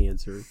of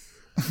cancer.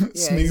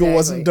 Smeagol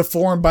wasn't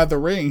deformed by the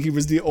ring. He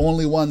was the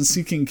only one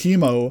seeking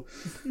chemo.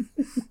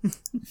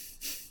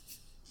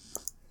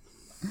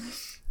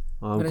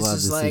 Well, I'm but glad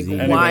it's just this like, is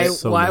eating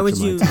why would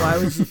you?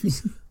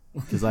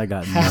 Because I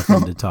got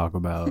nothing to talk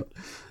about.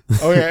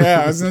 Okay,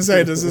 yeah, I was gonna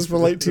say, does this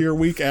relate to your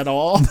week at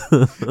all?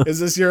 Is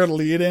this your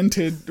lead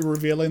into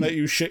revealing that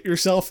you shit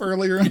yourself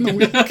earlier in the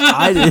week?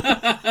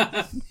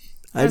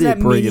 I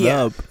didn't bring it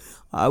up.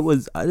 I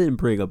didn't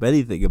bring up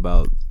anything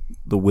about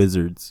the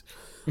Wizards.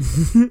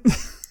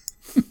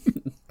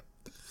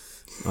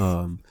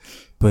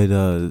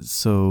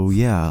 So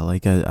yeah,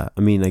 like I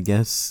mean, I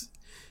guess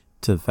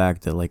to the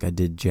fact that like I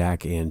did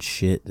jack and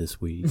shit this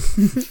week.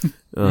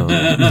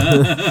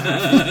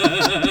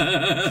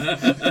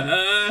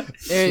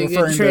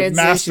 Referring to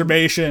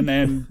masturbation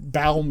and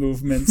bowel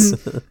movements.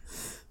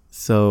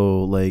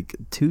 So like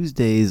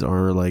Tuesdays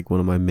are like one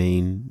of my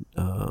main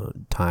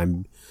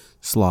time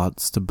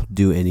slots to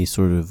do any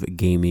sort of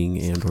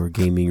gaming and or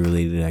gaming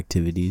related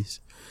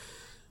activities.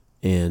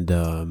 And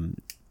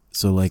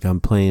so like I'm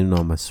playing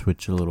on my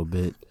Switch a little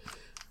bit.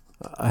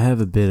 I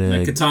have a bit of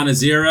like Katana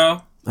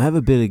Zero. I have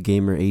a bit of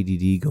gamer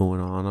ADD going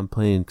on. I'm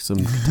playing some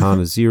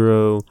Katana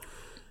Zero.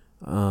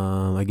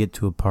 I get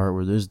to a part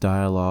where there's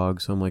dialogue,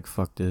 so I'm like,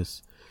 fuck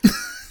this.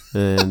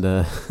 And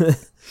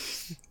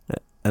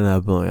and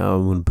I'm like,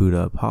 I'm gonna boot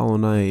up Hollow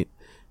Knight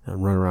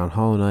and run around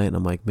Hollow Knight, and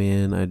I'm like,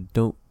 man, I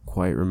don't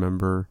quite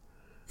remember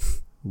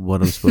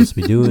what I'm supposed to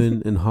be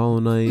doing in Hollow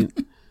Knight.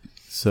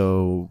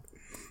 So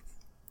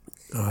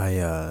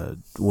I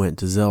went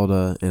to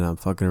Zelda, and I'm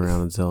fucking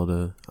around in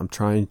Zelda. I'm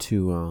trying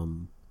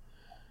to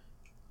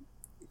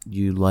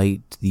you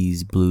light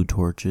these blue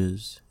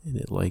torches, and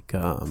it like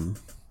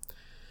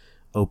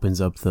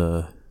opens up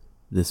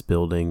this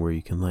building where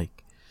you can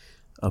like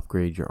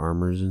upgrade your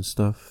armors and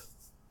stuff.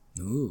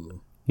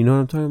 Ooh. You know what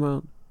I'm talking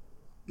about?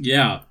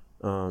 Yeah.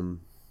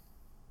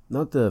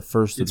 Not the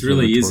first. It's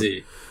really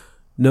easy.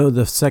 No,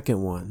 the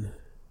second one,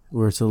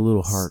 where it's a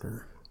little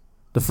harder.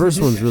 The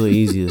first one's really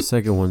easy. The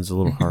second one's a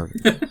little harder.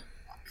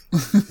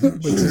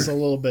 Which is a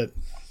little bit.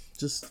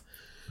 Just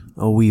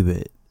a wee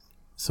bit.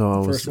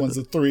 So first one's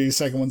a 3,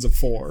 second one's a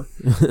 4.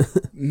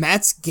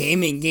 Matt's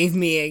gaming gave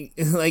me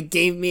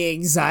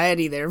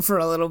anxiety there for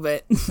a little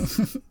bit.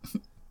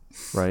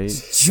 Right?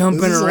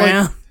 Jumping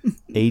around.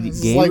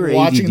 It's like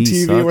watching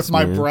TV sucks, with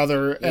my man.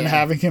 brother and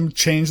having him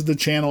change the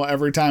channel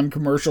every time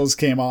commercials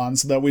came on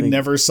so that we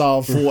never saw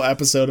a full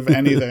episode of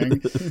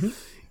anything.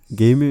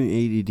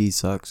 Gaming ADD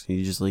sucks.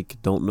 You just like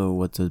don't know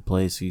what to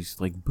play, so you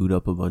just like boot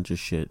up a bunch of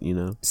shit, you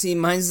know? See,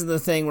 mine's the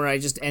thing where I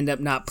just end up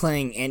not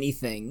playing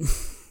anything.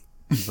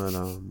 But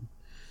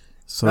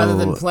so rather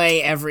than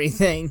play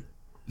everything.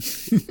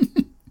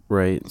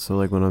 Right. So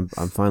like when I'm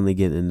finally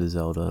getting into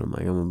Zelda, I'm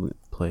like, I'm gonna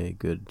play a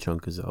good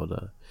chunk of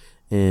Zelda,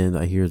 and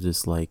I hear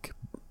this like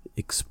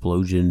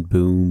explosion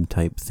boom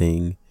type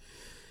thing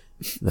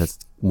that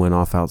went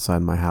off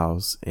outside my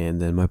house, and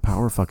then my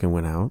power fucking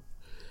went out.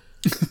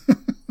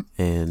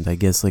 And I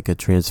guess like a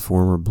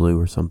transformer blew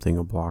or something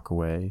a block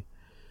away,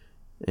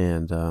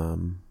 and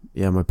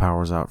my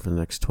power's out for the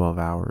next 12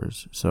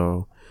 hours.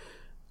 So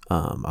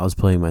I was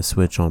playing my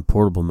Switch on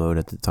portable mode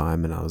at the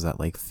time, and I was at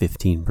like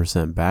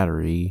 15%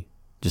 battery,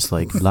 just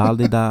like la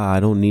di da. I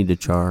don't need to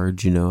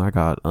charge, you know. I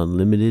got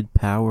unlimited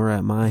power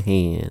at my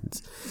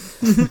hands.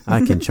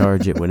 I can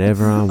charge it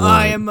whenever I want.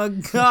 I am a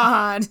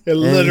god. It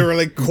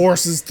literally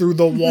courses through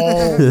the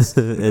walls.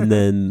 And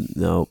then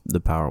no, the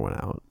power went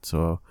out.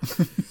 So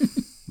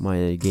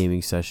my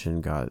gaming session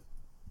got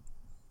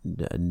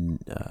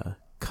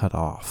cut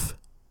off,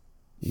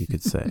 you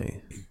could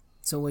say.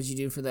 So what'd you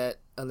do for that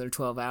other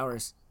 12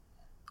 hours?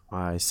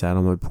 I sat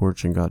on my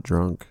porch and got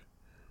drunk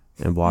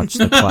and watched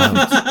the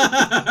clouds.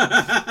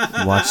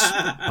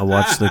 I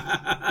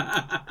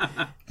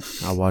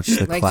watched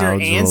the like clouds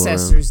your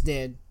ancestors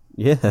did.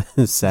 Yeah,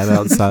 sat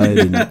outside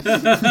and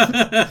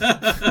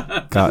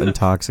got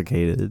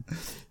intoxicated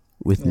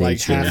with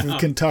nature. Like half of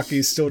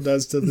Kentucky still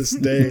does to this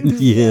day.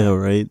 Yeah,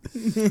 right.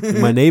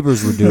 My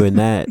neighbors were doing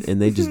that,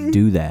 and they just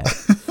do that.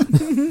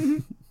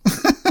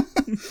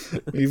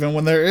 Even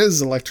when there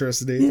is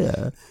electricity.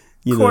 Yeah.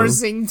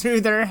 Coursing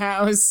through their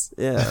house.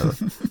 Yeah.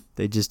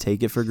 They just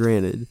take it for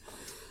granted.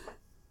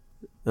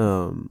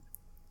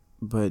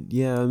 But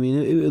yeah, I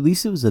mean, at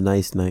least it was a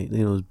nice night.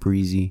 You know, it was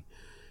breezy.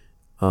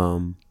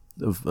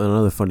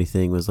 Another funny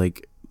thing was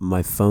like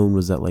my phone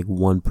was at like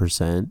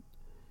 1%,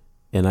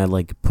 and I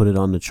like put it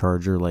on the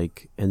charger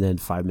and then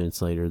 5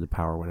 minutes later the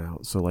power went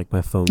out. So like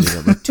my phone was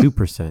at like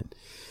 2%.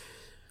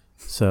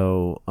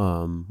 So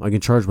I can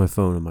charge my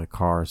phone in my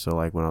car. So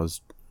like when I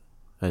was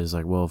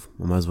like, well,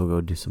 I might as well go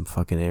do some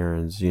fucking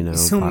errands, you know.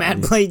 So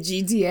Matt played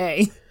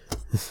GTA.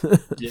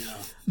 Yeah.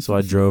 So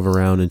I drove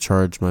around and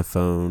charged my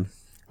phone,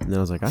 and then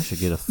I was like, I should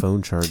get a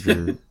phone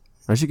charger.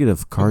 I should get a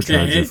car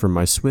charger for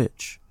my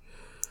Switch.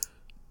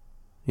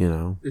 You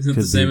know, isn't it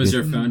the same as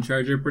your phone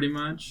charger, pretty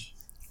much?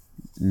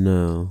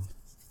 No.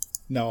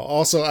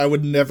 Also, I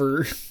would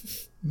never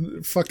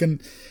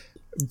fucking.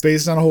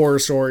 Based on horror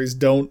stories,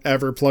 don't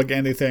ever plug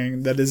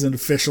anything that isn't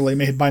officially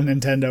made by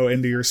Nintendo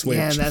into your Switch.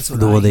 Yeah, that's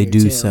what Though they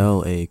do too.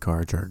 sell a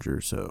car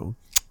charger, so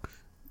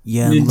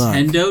yeah.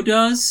 Nintendo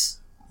does?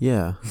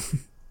 Yeah.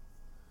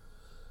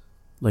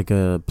 Like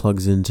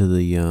plugs into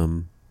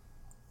the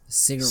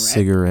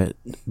cigarette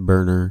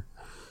burner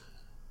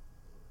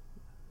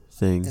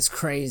thing. That's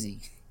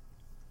crazy.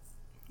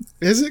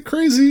 Is it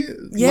crazy?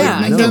 Yeah,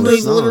 like,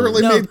 Nintendo's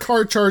literally made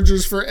car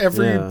chargers for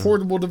every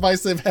portable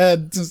device they've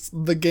had since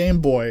the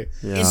Game Boy.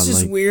 Yeah, it's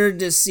just weird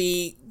to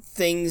see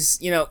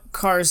things,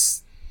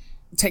 cars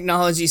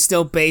technology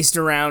still based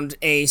around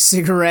a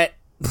cigarette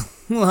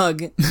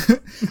plug.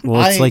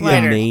 Well, it's like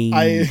the main.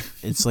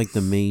 It's like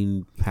the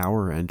main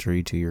power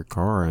entry to your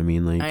car. I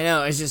mean, like I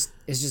know it's just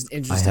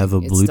interesting. I have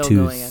a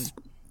Bluetooth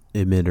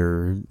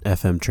emitter,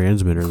 FM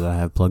transmitter that I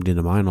have plugged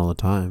into mine all the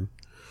time.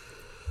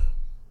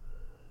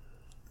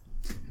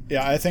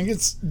 Yeah, I think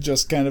it's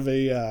just kind of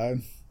a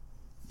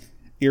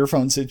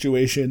earphone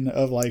situation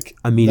of like.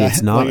 I mean,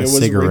 it's not a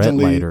cigarette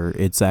lighter.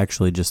 It's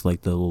actually just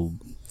like the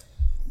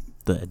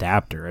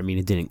adapter. I mean,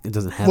 it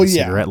doesn't have a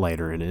cigarette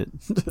lighter in it.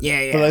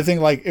 Yeah. But I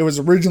think like it was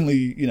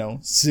originally,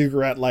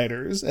 cigarette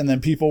lighters, and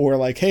then people were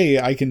like, "Hey,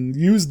 I can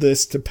use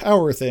this to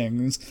power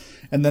things,"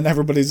 and then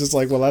everybody's just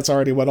like, "Well, that's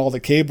already what all the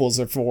cables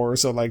are for."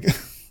 So like,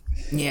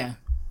 yeah.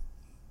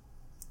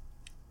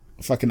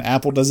 Fucking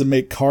Apple doesn't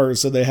make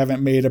cars, so they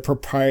haven't made a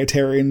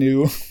proprietary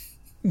new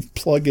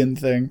plug-in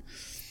thing.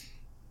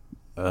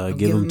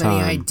 Give them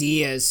time. Any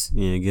ideas?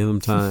 Yeah, give them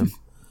time.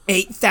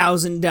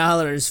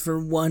 $8,000 for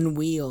one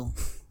wheel.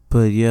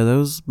 But yeah, that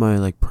was my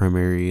like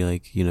primary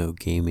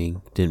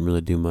gaming. Didn't really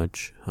do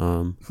much.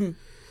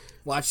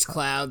 Watched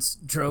clouds,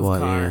 drove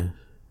car.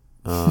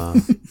 Yeah.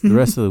 The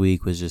rest of the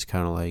week was just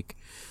kind of like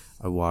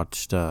I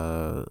watched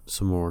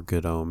some more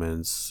Good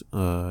Omens.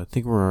 I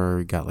think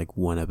we're got like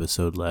one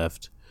episode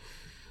left.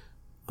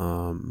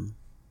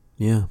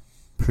 Yeah,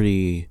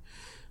 pretty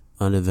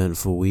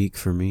uneventful week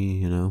for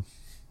me,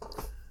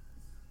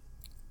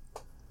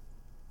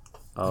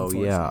 Oh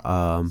yeah,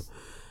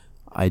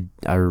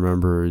 I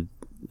remember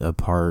a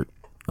part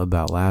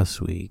about last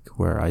week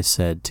where I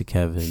said to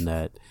Kevin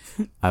that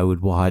I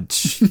would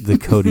watch the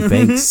Cody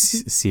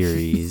Banks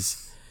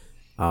series,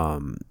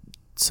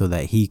 so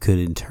that he could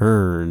in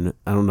turn.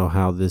 I don't know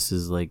how this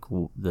is like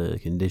the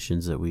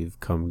conditions that we've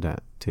come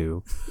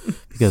to,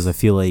 because I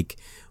feel like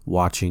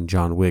watching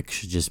John Wick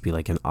should just be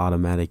like an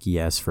automatic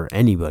yes for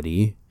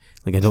anybody.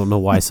 Like I don't know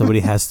why somebody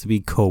has to be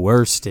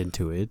coerced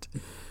into it.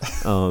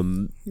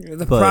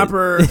 The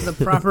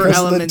proper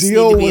elements need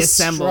to be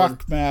assembled.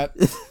 Struck, Matt.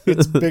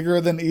 It's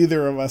bigger than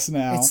either of us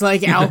now. It's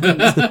like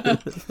alchemy.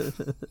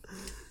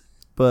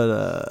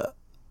 But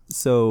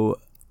so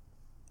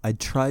I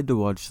tried to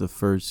watch the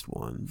first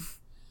one,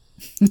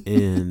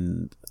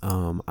 and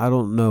I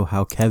don't know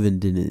how Kevin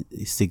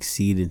didn't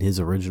succeed in his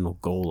original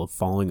goal of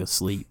falling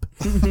asleep.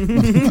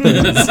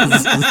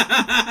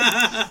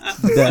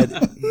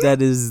 that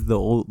is the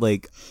old,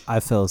 like, I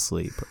fell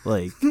asleep.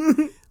 Like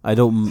I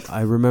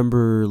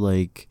remember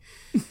like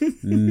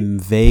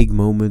vague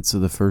moments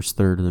of the first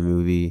third of the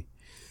movie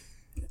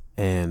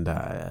and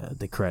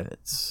the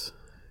credits.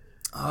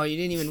 Oh, you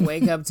didn't even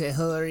wake up to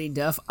Hilary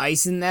Duff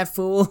icing that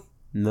fool?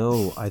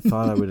 No, I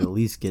thought I would at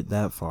least get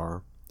that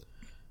far.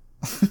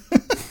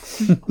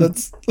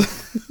 That's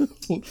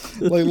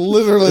like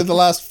literally the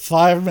last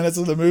 5 minutes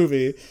of the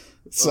movie.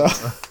 So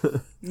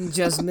you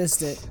just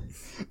missed it.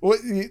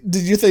 What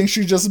did you think?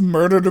 She just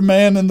murdered a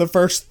man in the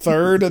first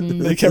third,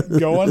 and they kept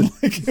going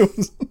like it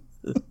was.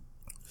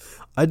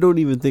 I don't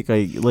even think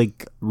I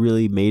like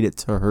really made it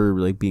to her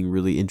like being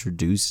really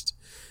introduced.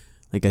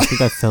 Like I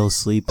think I fell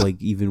asleep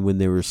like even when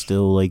they were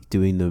still like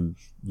doing the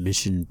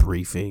mission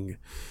briefing.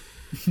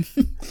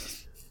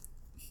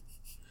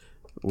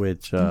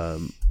 Which I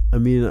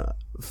mean,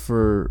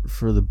 for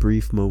the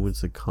brief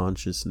moments of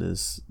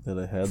consciousness that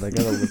I had, I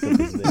gotta look up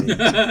his name.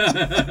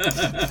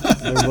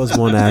 There was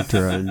one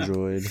actor I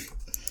enjoyed.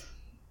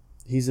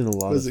 He's in a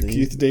lot of things. Was it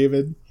Keith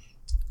David?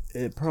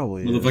 It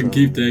probably is. Motherfucking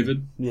Keith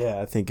David?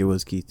 Yeah, I think it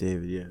was Keith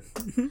David, yeah.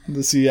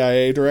 The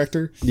CIA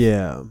director?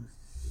 Yeah.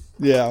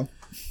 Yeah.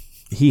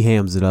 He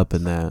hams it up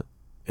in that.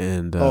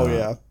 And oh,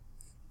 yeah.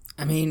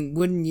 I mean,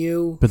 wouldn't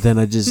you? But then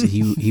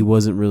he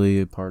wasn't really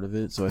a part of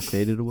it, so I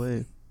faded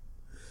away.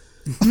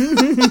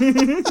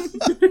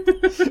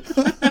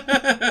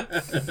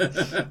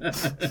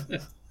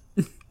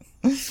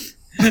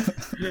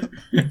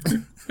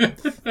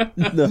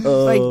 No.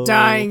 Like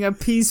dying a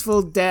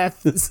peaceful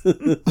death,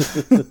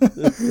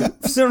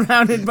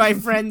 surrounded by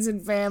friends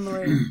and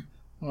family.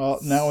 Well,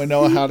 now we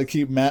know how to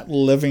keep Matt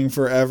living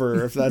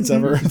forever, if that's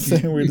ever a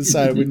thing we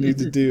decide we need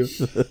to do.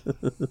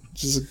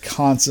 Just a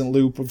constant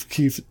loop of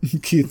Keith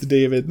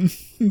David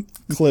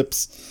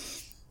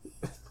clips.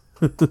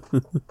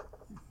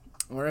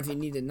 Or if you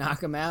need to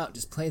knock him out,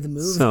 just play the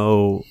movie.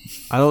 So,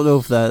 I don't know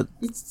if that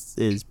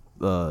is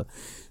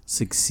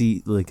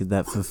succeed, like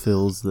that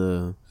fulfills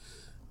the...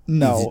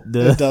 No,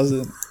 it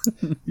doesn't.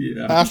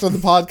 Yeah. After the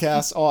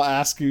podcast, I'll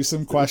ask you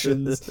some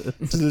questions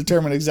to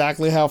determine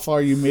exactly how far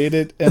you made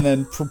it, and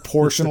then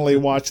proportionally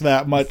watch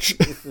that much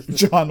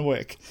John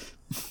Wick.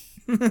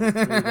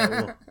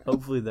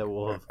 Hopefully that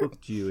will have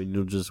hooked you, and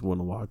you'll just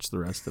want to watch the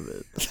rest of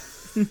it.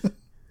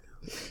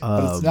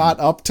 But it's not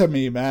up to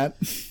me, Matt.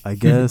 I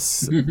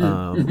guess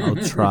I'll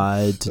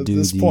try to do. At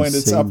this point,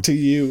 it's up to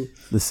you.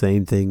 The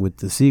same thing with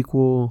the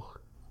sequel.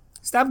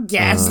 Stop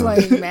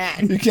gaslighting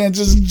Matt. You can't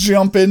just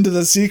jump into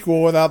the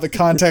sequel without the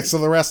context of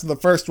the rest of the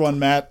first one,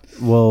 Matt.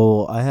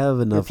 Well, I have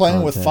enough. You're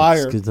playing with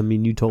fire. Because I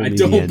mean, you told me. I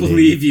don't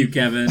believe you,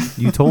 Kevin.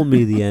 You told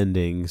me the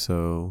ending,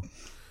 so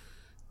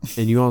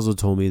And you also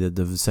told me that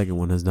the second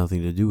one has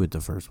nothing to do with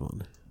the first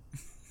one.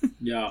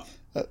 Yeah.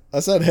 I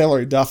said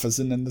Hilary Duff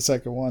isn't in the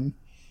second one.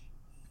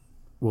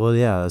 Well,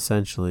 yeah,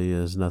 essentially it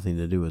has nothing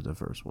to do with the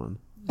first one.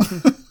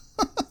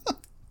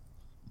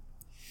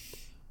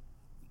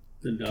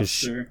 The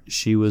dumpster.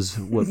 She was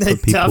what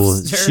put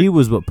people. She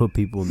was what put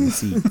people in the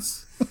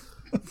seats.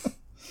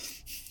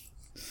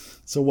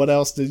 So what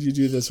else did you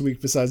do this week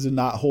besides to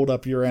not hold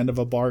up your end of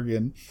a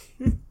bargain?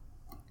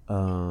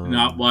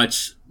 Not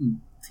watch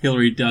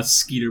Hilary Duff's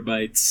Skeeter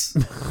Bites.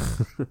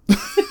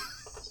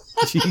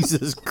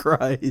 Jesus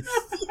Christ.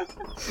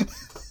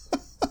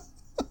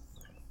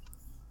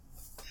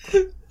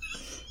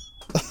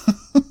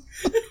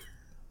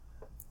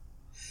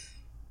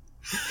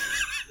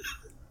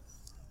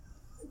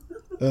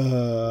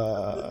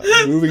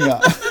 Moving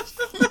on.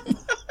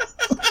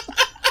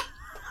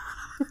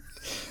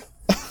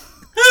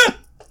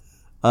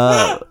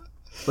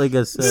 Like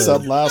I said,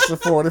 Sub laughs for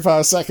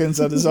 45 seconds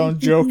at his own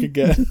joke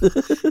again.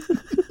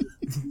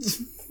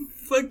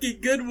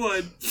 Fucking good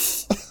one.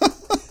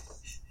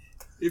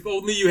 If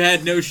only you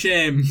had no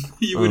shame,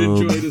 you would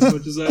enjoy it as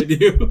much as I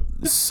do.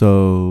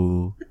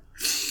 So,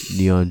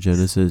 Neon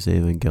Genesis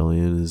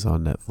Evangelion is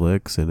on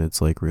Netflix, and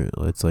it's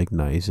like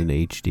nice in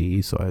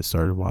HD. So I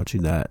started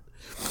watching that.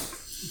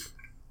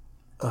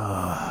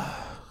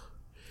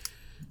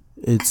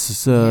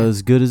 It's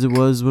as good as it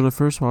was when I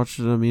first watched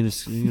it. I mean,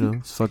 it's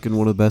it's fucking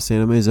one of the best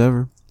animes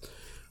ever.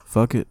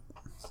 Fuck it.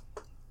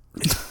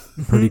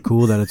 Pretty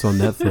cool that it's on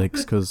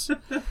Netflix because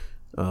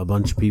a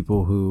bunch of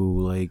people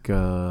who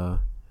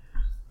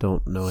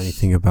don't know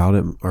anything about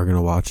it are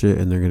gonna watch it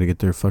and they're gonna get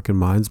their fucking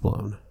minds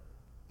blown.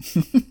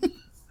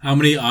 How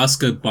many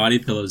Asuka body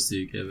pillows do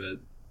you give it?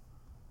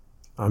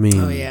 I mean,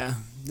 oh yeah.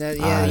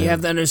 You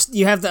have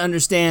to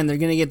understand they're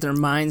gonna get their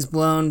minds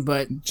blown,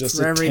 but just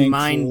for every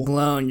mind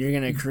blown, you're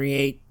gonna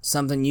create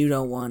something you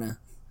don't wanna.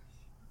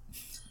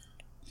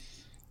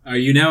 Are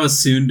you now a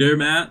tsundere,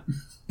 Matt?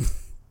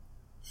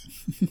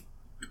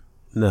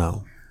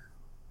 No.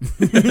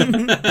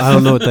 I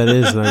don't know what that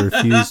is, and I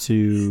refuse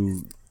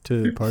to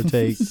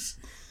partake.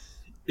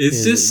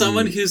 It's just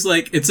someone who's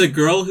it's a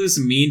girl who's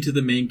mean to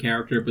the main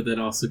character, but then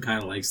also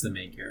kind of likes the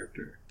main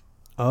character.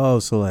 Oh,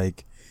 so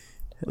like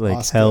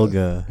Asuka.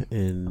 Helga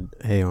in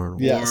Hey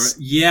Arnold. Yes.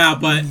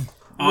 But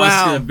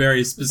Asuka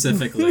very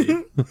specifically.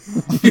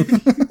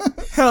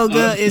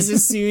 Helga is a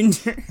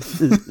tsundere.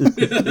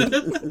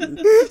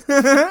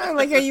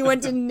 Like how you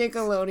went to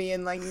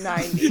Nickelodeon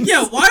 90s.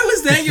 Yeah, why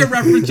was that your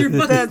reference? You're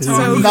fucking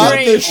so not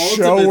great. this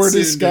show we're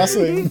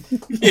discussing.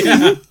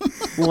 Yeah.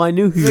 Well, I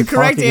knew who the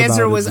correct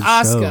answer was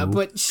Asuka,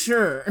 but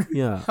sure.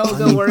 Yeah.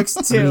 Helga works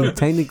too.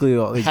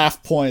 Technically,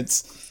 half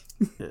points.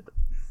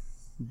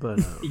 But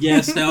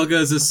yes, Helga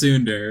is a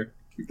tsundere.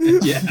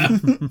 Yeah.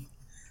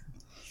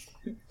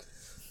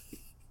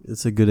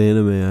 It's a good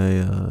anime.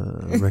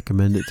 I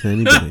recommend it to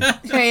anybody.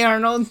 Hey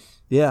Arnold.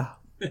 Yeah.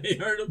 Hey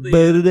Arnold.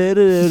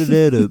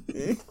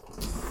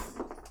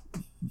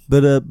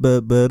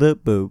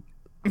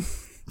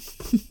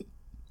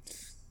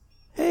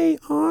 Hey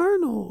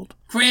Arnold.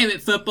 Cram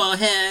it, football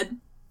head.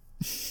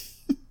 It's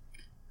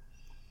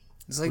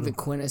like the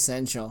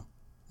quintessential.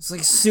 It's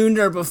like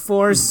tsundere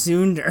before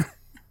tsundere.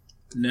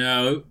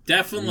 No,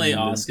 definitely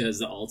Asuka is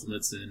the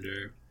ultimate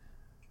tsundere.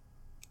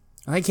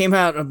 They came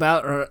out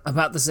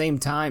about the same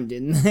time,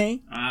 didn't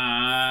they?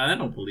 I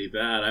don't believe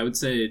that. I would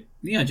say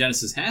Neon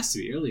Genesis has to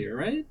be earlier,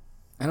 right?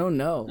 I don't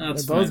know.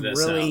 Let's They're both find this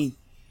really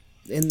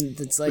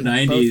it's like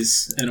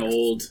 90s and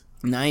old.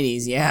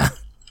 90s, yeah.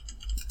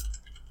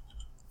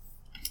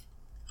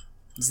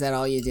 Is that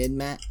all you did,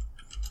 Matt?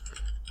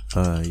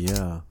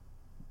 Yeah.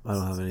 I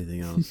don't have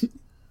anything else.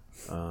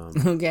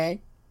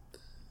 Okay.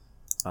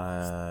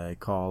 I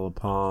call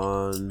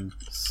upon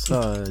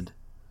Sud.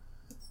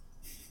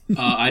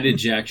 I did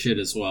jack shit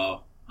as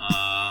well.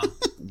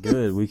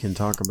 Good, we can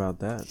talk about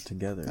that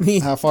together.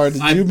 How far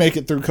did you make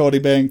it through Cody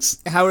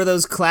Banks? How are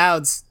those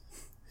clouds?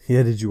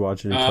 Yeah, did you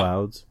watch any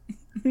clouds?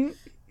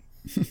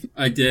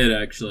 I did,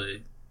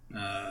 actually.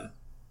 I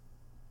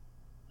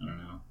don't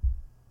know.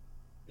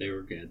 They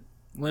were good.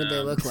 What did they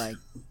look like?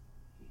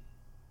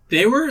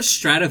 They were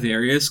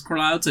Stradivarius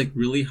clouds,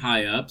 really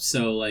high up,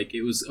 so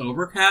it was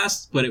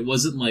overcast, but it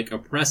wasn't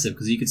oppressive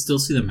because you could still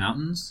see the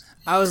mountains.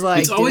 I was like,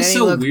 it's always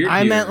so weird.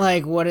 I meant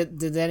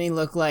did any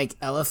look like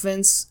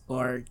elephants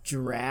or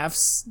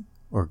giraffes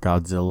or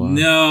Godzilla?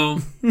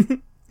 No,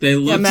 they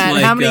looked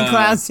Matt, how many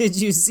clouds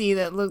did you see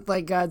that looked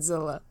like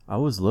Godzilla? I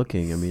was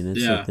looking. I mean,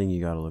 it's a thing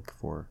you gotta look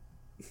for.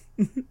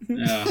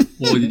 Yeah.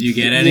 Well, did you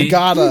get any? You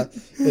gotta.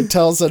 It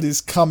tells that he's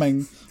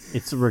coming.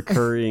 It's a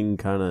recurring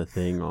kind of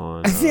thing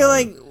on. I feel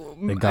like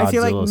Matt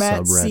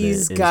subreddit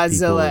sees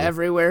Godzilla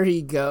everywhere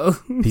he goes.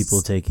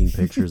 People taking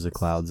pictures of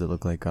clouds that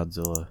look like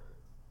Godzilla.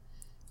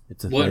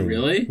 It's a thing. What,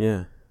 really?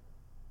 Yeah.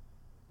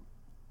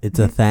 It's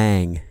a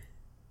thing.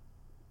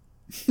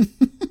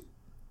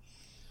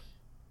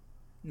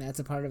 That's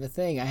a part of a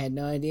thing I had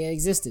no idea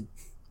existed.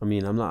 I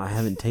mean, I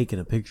haven't taken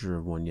a picture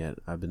of one yet.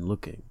 I've been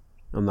looking.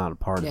 I'm not a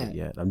part of it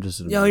yet. I'm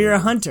just you're a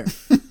hunter.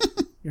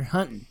 You're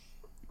hunting.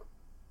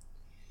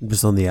 I'm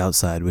just on the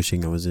outside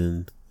wishing I was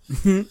in.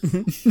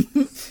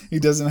 He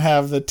doesn't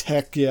have the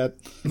tech yet.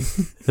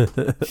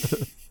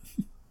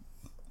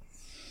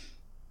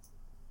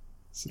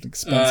 It's an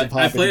expensive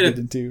hobby to get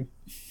into.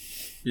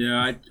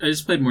 Yeah, I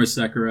just played more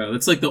Sekiro.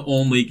 That's like the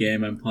only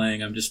game I'm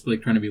playing. I'm just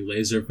like trying to be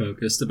laser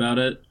focused about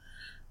it.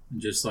 I'm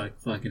just like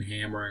fucking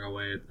hammering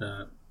away at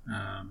that.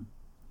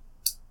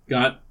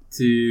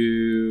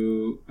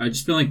 I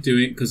just feel like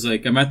doing, because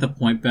like I'm at the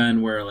point,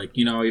 Ben, where like,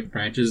 you know, it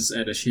branches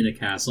at Ashina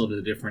Castle to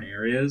the different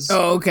areas.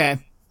 Oh, okay.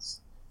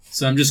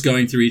 So I'm just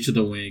going through each of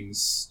the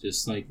wings,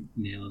 just like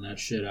nailing that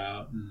shit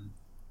out. And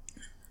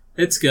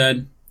it's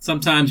good.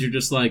 Sometimes you're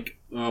just like,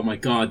 oh my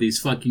god, these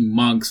fucking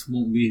monks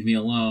won't leave me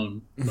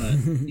alone. But,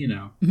 you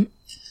know.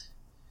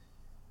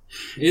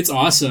 It's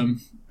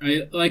awesome.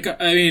 I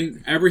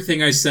mean,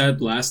 everything I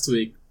said last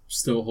week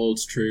still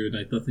holds true,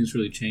 and nothing's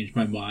really changed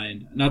my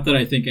mind. Not that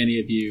I think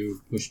any of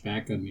you pushed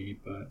back on me,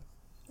 but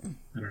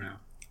I don't know.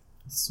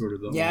 It's sort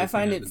of the I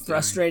find it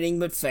frustrating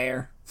but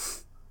fair.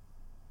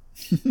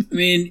 I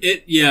mean,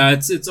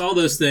 it's all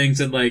those things,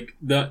 and like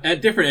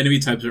at different enemy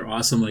types are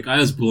awesome. Like I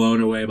was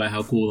blown away by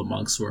how cool the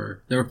monks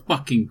were. They were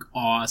fucking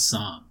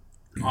awesome,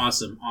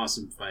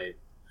 awesome fight.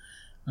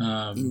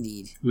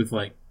 Indeed. With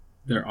like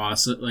they're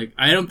awesome. Like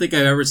I don't think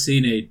I've ever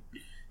seen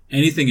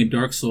anything in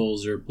Dark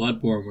Souls or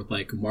Bloodborne with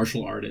like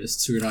martial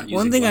artists who are not using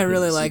One thing I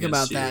really weapons like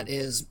about against you.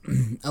 that is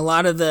a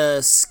lot of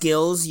the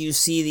skills you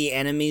see the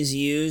enemies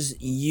use,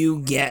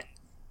 you get.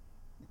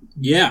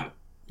 Yeah,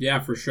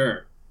 for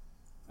sure.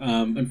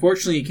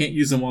 Unfortunately, you can't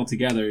use them all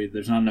together.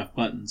 There's not enough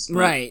buttons. But,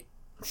 Right.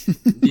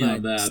 You know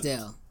But that.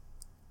 still.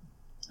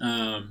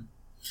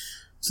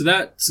 So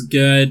that's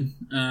good.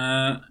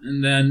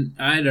 And then,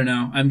 I don't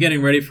know. I'm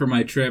getting ready for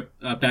my trip,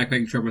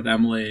 backpacking trip with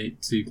Emily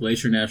to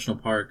Glacier National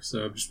Park.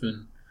 So I've just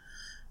been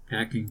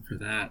packing for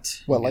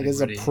that. What, like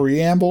as a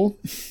preamble?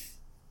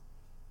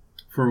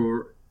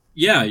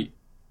 Yeah,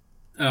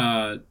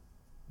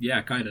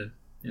 kind of.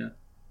 Yeah.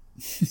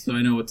 So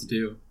I know what to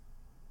do.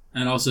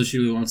 And also, she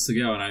really wants to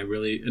go,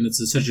 and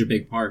it's such a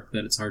big park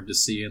that it's hard to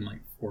see in like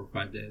 4 or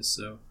 5 days.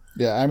 So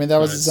yeah, I mean that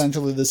was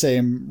essentially the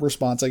same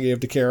response I gave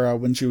to Kara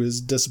when she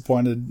was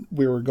disappointed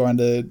we were going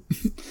to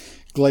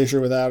Glacier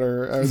without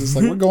her. I was just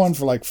like, we're going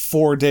for like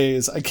 4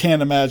 days. I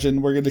can't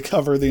imagine we're going to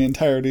cover the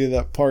entirety of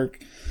that park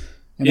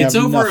and it's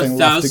have over nothing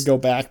left to go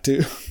back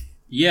to.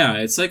 Yeah,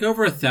 it's like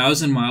over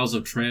 1,000 miles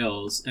of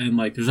trails, and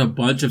like there's a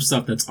bunch of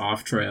stuff that's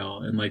off trail,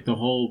 and like the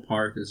whole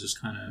park is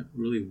just kind of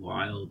really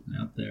wild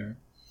out there.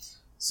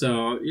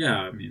 So, yeah,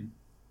 I mean,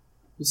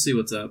 we'll see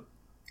what's up.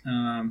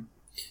 But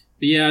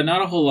yeah,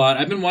 not a whole lot.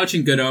 I've been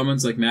watching Good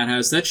Omens like Matt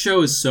has. That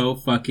show is so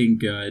fucking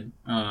good.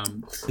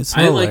 It's hilarious.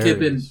 I like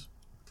it.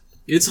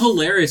 It's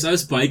hilarious. I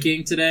was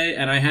biking today,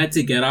 and I had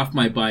to get off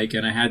my bike,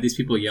 and I had these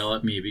people yell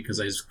at me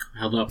because I just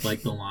held up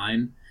like the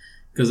line.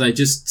 Because I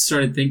just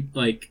started thinking,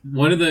 like,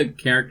 one of the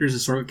characters,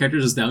 historical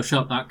characters, is "Thou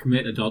shalt not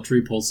commit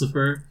adultery,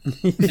 Pulsifer."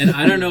 And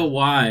I don't know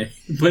why,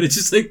 but it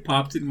just, like,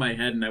 popped in my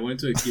head, and I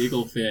went to a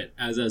giggle fit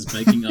as I was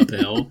biking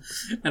uphill.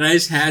 And I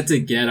just had to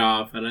get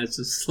off, and I was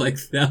just like,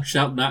 "Thou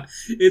shalt not."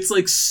 It's,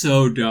 like,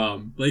 so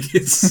dumb. Like,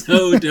 it's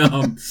so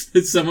dumb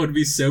that someone would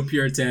be so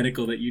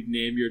puritanical that you'd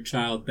name your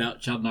child "Thou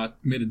shalt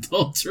not commit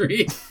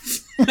adultery."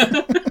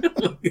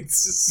 Like,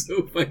 it's just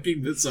so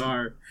fucking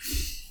bizarre.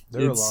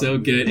 It's so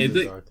good.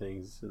 Bizarre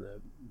things in that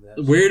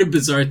weird and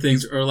bizarre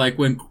things, or like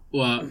when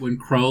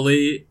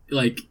Crowley,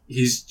 like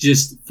he's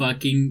just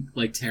fucking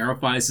like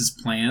terrifies his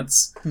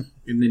plants,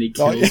 and then he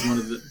kills one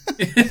of the.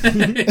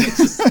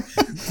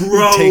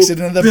 Takes it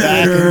in the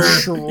back and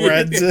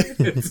shreds it.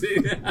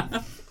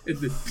 Yeah. And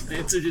the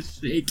plants are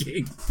just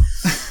shaking.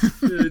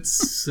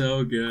 It's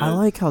so good. I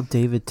like how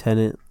David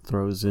Tennant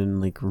throws in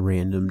like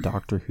random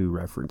Doctor Who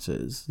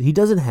references. He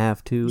doesn't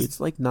have to. It's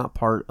like not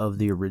part of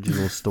the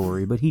original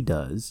story, but he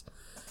does.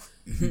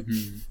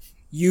 Mm-hmm.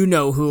 You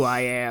know who I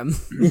am.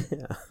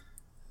 Yeah.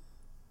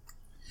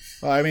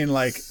 Well, I mean,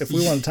 like, if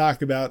we want to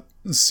talk about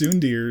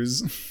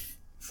Sundir's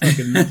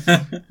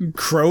fucking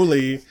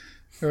Crowley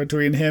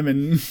between him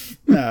and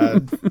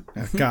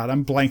God,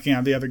 I'm blanking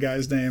on the other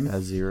guy's name.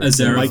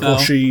 Aziraphale. Michael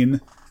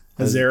Sheen.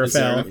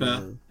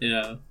 Aziraphale.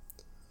 Yeah.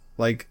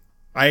 Like,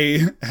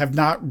 I have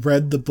not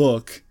read the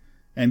book,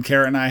 and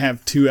Kara and I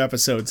have 2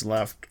 episodes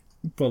left,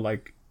 but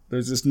like,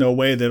 there's just no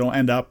way they don't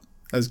end up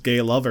as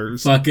gay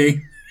lovers.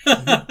 Fucking.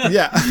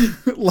 Yeah.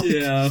 Like,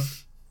 yeah.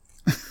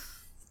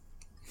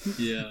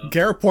 Yeah.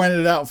 Kara pointed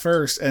it out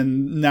first,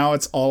 and now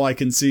it's all I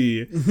can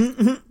see.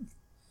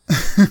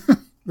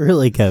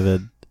 Really,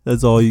 Kevin?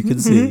 That's all you can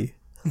see.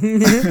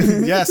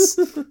 Yes.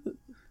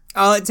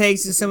 All it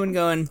takes is someone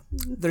going,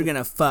 they're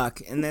gonna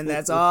fuck, and then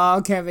that's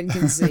all Kevin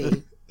can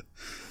see.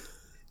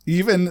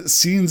 Even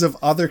scenes of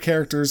other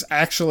characters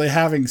actually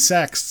having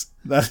sex,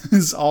 that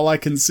is all I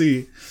can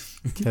see.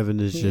 Kevin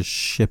is just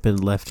shipping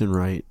left and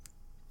right.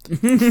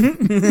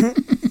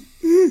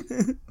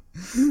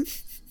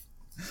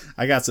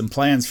 I got some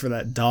plans for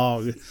that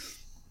dog.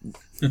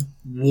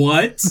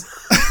 What?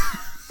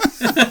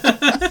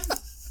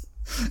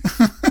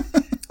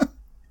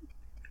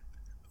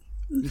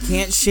 You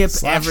can't ship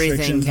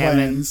everything,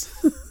 Kevin.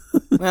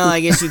 Well,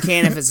 I guess you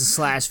can if it's a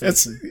slash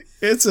fiction.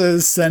 It's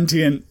a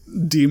sentient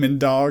demon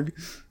dog.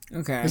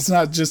 Okay. It's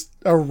not just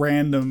a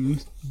random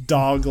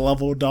dog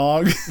level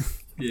dog.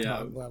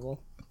 Yeah. Dog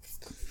level.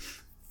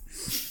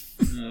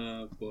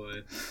 Oh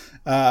boy.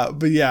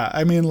 But yeah,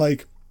 I mean,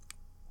 like,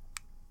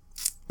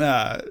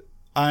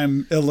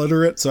 I'm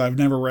illiterate, so I've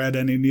never read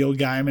any Neil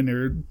Gaiman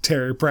or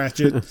Terry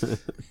Pratchett.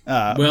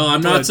 Well,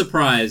 I'm not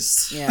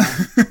surprised. Yeah.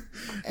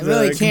 I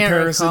really can't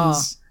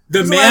recall.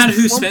 The man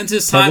who spends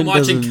his time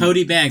watching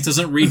Cody Banks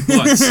doesn't read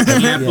books. I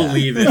can't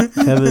believe it.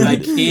 I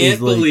can't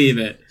believe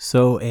it.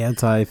 So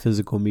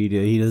anti-physical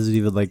media. He doesn't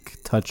even like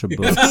touch a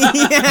book.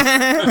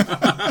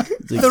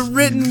 The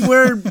written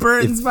word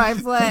burns my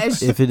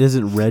flesh. If it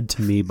isn't read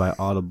to me by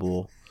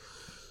Audible,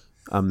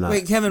 I'm not.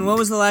 Wait, Kevin, what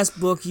was the last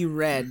book you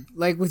read?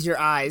 Like with your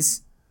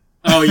eyes?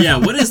 Oh yeah,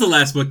 what is the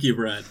last book you've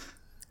read?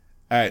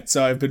 All right,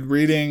 so I've been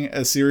reading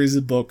a series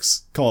of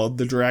books called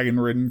The Dragon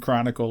Ridden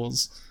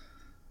Chronicles.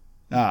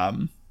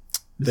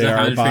 They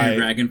are by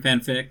Dragon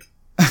fanfic.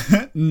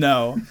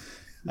 No,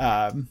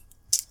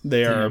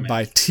 they are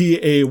by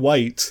T.A.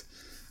 White.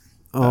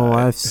 Oh,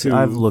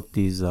 I've looked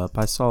these up.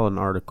 I saw an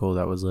article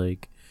that was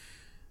like,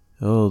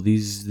 "Oh,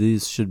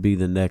 these should be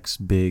the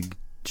next big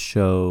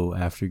show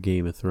after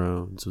Game of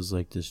Thrones." It was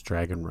like this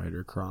Dragon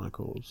Rider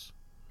Chronicles.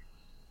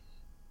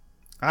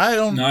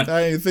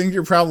 I think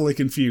you're probably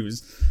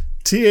confused.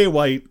 T.A.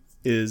 White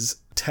is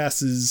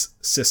Tess's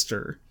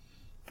sister.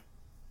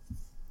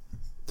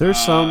 There's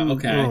some.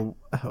 Okay.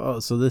 Oh,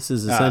 so this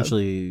is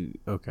essentially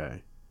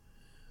okay.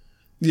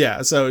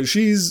 Yeah, so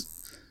she's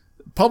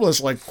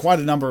published like quite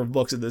a number of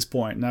books at this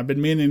point, and I've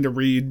been meaning to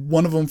read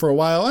one of them for a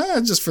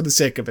while, just for the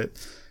sake of it,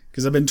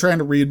 because I've been trying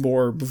to read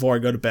more before I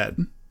go to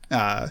bed.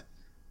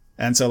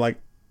 And so like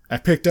I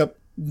picked up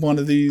one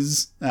of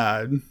these.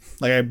 I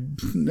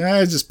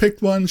just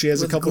picked one. She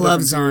has with a couple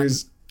gloves different on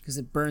series. Because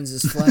it burns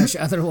his flesh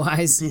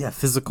otherwise. Yeah,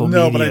 physical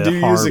media. No, but I do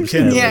use a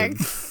Kindle. Yeah.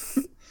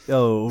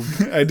 Oh.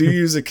 I do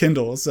use a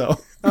Kindle, so.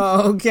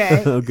 Oh,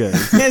 okay. Okay.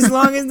 As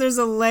long as there's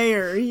a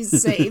layer,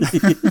 he's safe.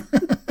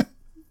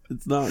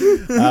 It's not.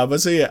 But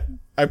so yeah,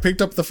 I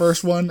picked up the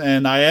first one,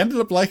 and I ended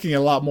up liking it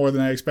a lot more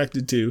than I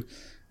expected to.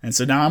 And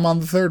so now I'm on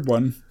the third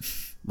one.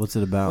 What's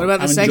it about? What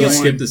about the second one?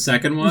 Skip the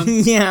second one?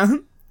 Yeah.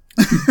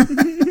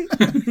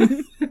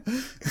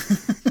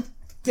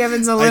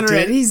 Kevin's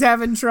illiterate. He's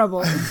having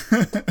trouble.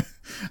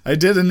 I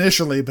did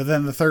initially, but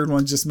then the third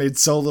one just made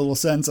so little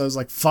sense. I was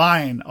like,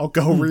 fine, I'll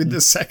go read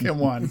the second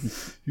one.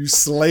 You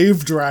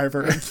slave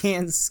driver. I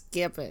can't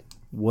skip it.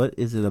 What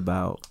is it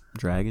about?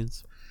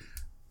 Dragons?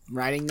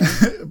 Riding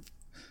them?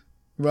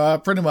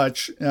 Pretty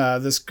much.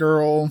 This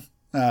girl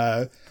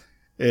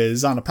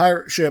is on a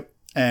pirate ship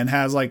and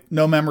has like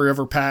no memory of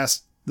her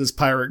past. This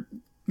pirate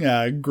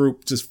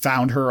group just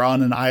found her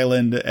on an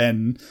island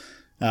and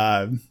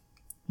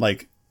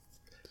like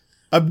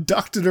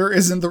abducted her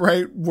isn't the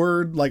right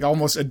word, like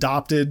almost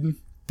adopted,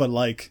 but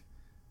like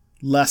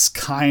less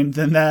kind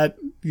than that.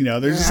 You know,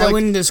 they're just I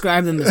wouldn't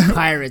describe them as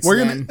pirates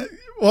then.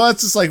 Well,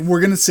 it's just like, we're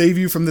going to save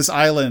you from this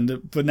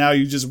island, but now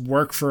you just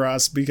work for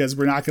us because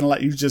we're not going to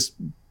let you just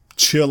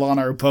chill on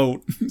our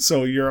boat.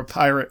 So you're a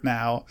pirate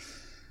now.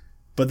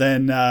 But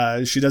then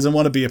she doesn't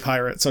want to be a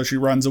pirate, so she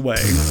runs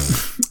away.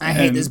 I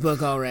hate this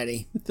book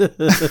already.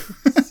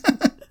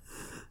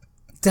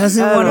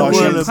 Doesn't want to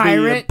be a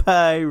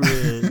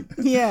pirate?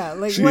 Yeah,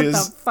 like what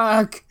the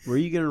fuck? Where are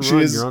you going to run?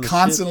 She is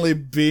constantly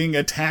being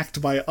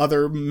attacked by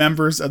other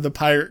members of the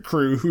pirate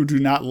crew who do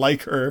not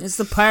like her. It's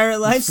the pirate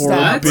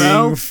lifestyle,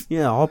 bro.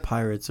 Yeah, all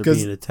pirates are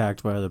being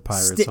attacked by other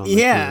pirates on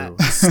the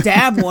crew.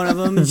 Stab one of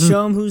them and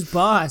show them who's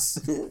boss.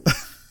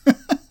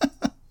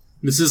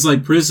 This is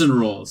like prison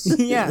rules.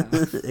 Yeah.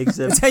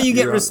 That's how you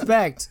get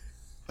respect.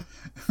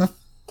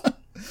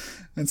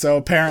 And so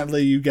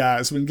apparently you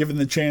guys, when given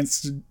the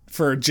chance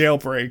for a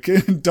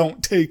jailbreak,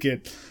 don't take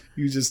it.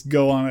 You just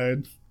go on a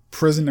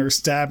prisoner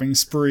stabbing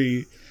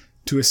spree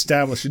to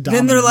establish a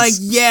dominance. Then they're like,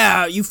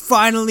 yeah, you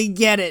finally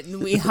get it.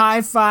 And we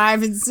high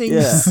five and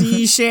sing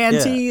sea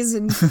shanties.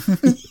 And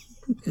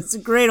it's a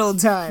great old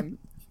time.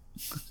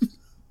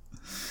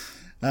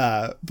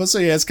 But so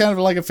yeah, it's kind of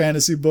like a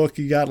fantasy book.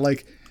 You got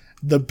like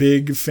the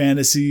big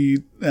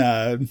fantasy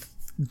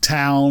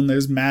town.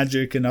 There's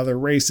magic and other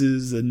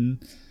races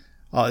and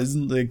it's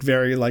like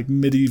very like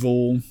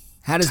medieval.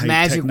 How does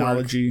magic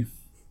technology work?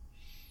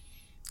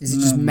 Is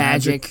it just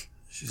magic?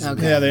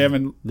 Okay. Yeah, they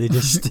haven't. They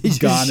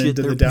just gone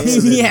into the depths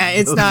of it. Yeah,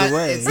 it's not.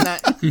 It's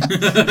not.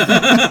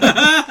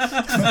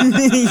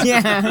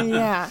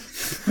 Yeah.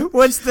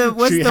 What's the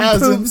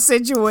poop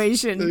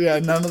situation? Yeah,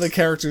 none of the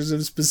characters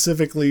have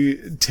specifically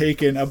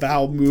taken a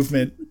bowel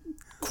movement,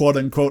 quote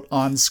unquote,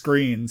 on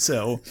screen.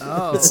 So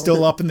it's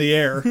still up in the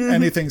air.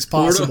 Anything's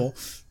possible.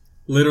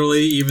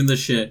 Literally, even the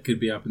shit could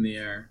be up in the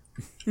air.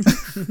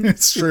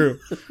 It's true.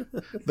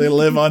 They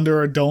live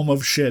under a dome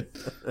of shit.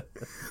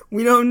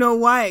 We don't know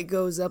why it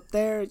goes up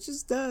there. It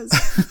just does.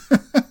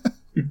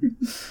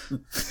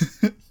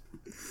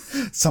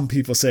 Some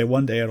people say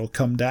one day it'll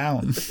come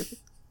down.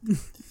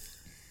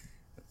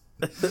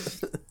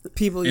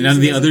 People and on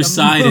the other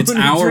side, it's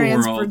our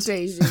world.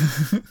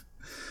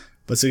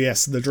 But But so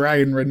yes, the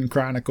Dragon Ridden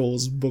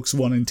Chronicles books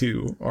 1 and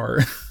 2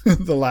 are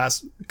the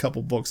last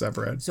couple books I've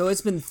read. So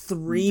it's been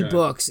 3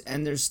 books,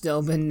 and there's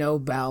still been no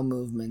bowel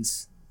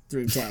movements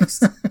through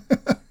text.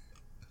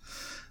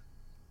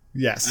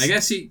 Yes. I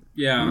guess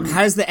yeah.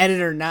 How does the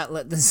editor not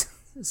let this?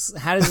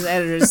 How does the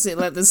editor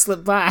let this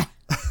slip by?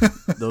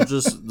 They'll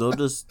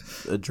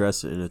just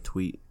address it in a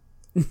tweet.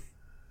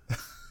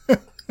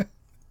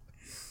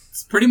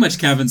 It's pretty much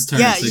Kevin's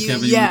turn. Yeah, so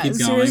Kevin, you keep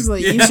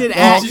seriously, going. you should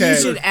add. You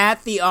should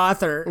at the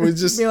author.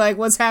 Be like,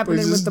 what's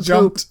happening with the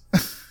poop?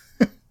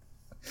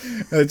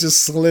 It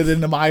just slid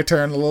into my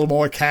turn a little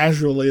more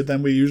casually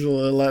than we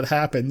usually let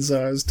happen,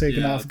 so I was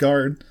taken off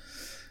guard.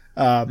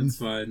 That's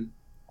fine.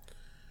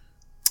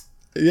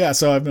 Yeah,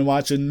 so I've been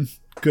watching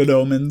Good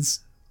Omens.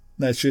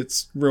 That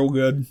shit's real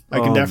good. I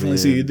can definitely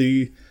see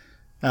the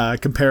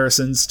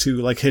comparisons to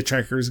like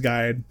Hitchhiker's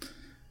Guide.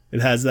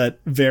 It has that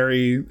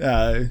very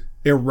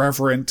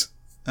irreverent,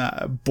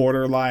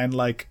 borderline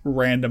like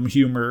random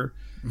humor.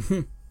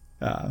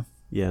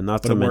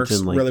 Not to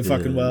mention like really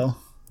fucking well.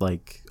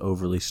 Like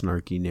overly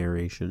snarky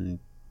narration,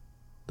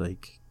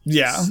 like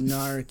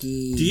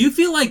snarky. Do you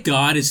feel like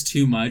God is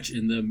too much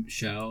in the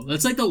show?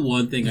 That's like the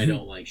one thing I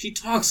don't like. She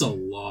talks a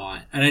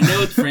lot, and I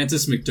know it's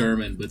Frances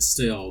McDormand, but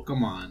still,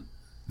 come on.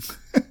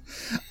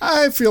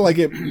 I feel like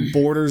it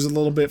borders a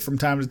little bit from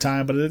time to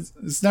time, but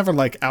it's never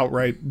like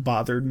outright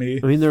bothered me.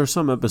 I mean, there are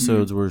some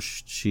episodes where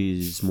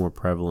she's more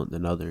prevalent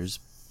than others,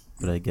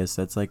 but I guess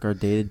that's like our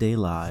day-to-day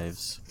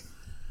lives.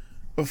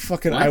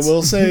 I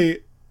will say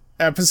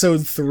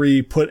episode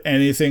 3 put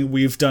anything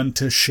we've done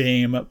to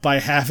shame by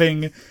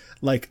having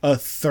like a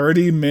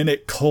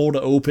 30-minute cold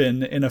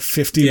open in a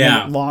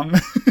 50-minute long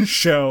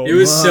show. It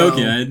was so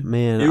good.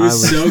 Man, it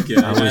was so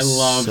good. I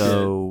loved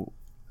it.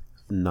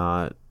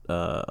 Not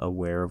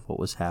aware of what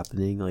was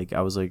happening. Like I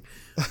was like,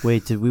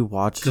 wait, did we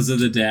watch because of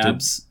the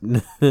dabs?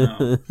 No.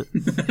 Well,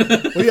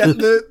 yeah,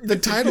 the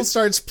title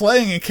starts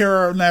playing and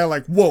Kara and I are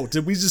like, whoa,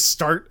 did we just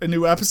start a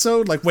new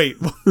episode? Like, wait,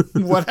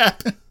 what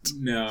happened?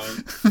 No.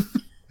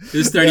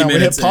 There's 30 minutes. We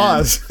hit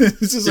pause.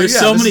 There's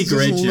so many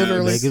great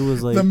jokes. Megan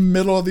was like, the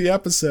middle of the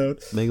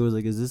episode. Megan was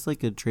like, is this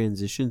like a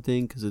transition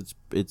thing? Because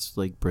it's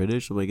like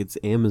British. I'm like, it's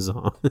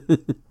Amazon.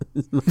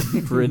 It's not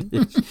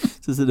British.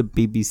 This isn't a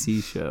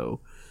BBC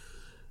show.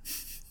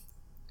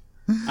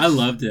 I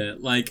loved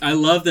it. Like, I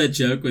love that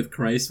joke with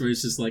Christ where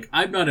it's just like,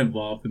 I'm not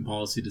involved in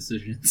policy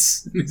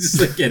decisions. And he's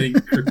just like getting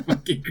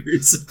fucking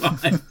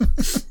crucified.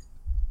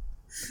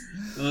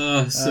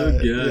 Oh, so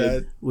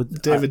good. Yeah.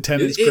 David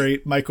Tennant's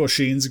great. Michael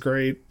Sheen's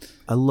great.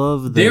 I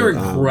love they're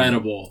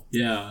incredible.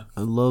 Yeah.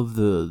 I love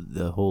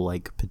the whole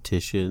like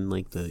petition,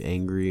 like the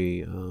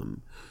angry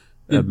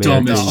the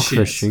American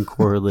Christian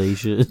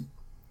correlation.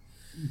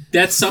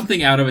 That's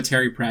something out of a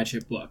Terry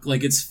Pratchett book.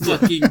 Like, it's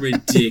fucking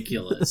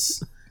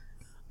ridiculous.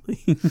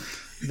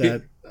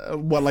 That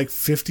like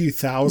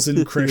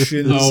 50,000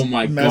 Christians oh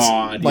my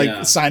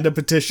god signed a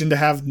petition to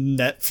have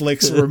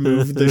Netflix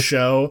remove the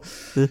show.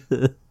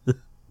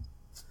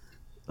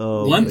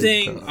 One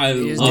thing I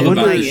love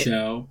about the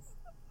show,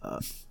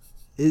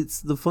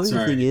 it's the funny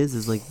thing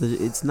is like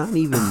it's not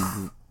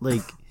even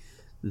like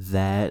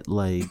that,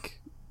 like,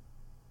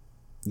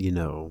 you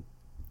know,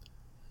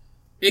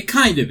 it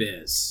kind of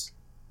is.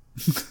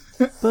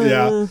 But,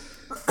 yeah.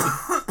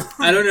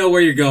 I don't know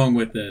where you're going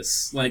with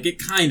this. Like, it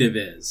kind of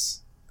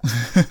is.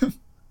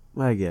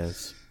 I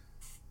guess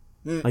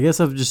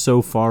I'm just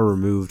so far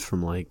removed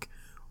from like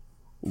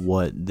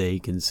what they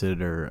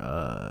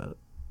consider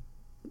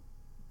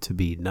to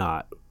be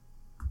not,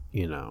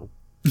 you know.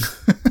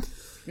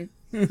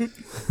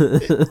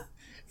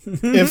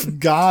 If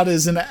God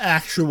is an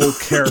actual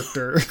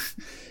character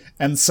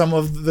and some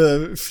of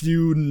the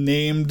few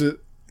named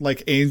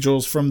like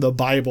angels from the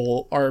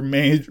Bible are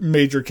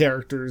major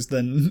characters,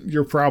 then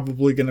you're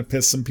probably going to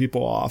piss some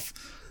people off.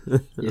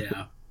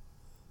 Yeah.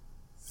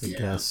 I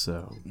guess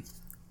so.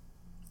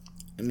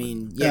 I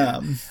mean, yeah.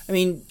 I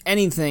mean,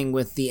 anything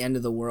with the end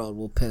of the world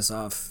will piss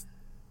off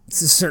a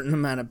certain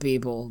amount of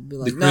people. Be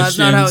like, no, it's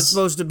not how it's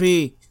supposed to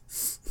be.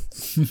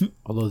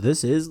 Although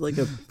this is like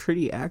a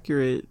pretty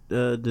accurate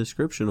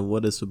description of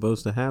what is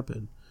supposed to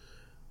happen.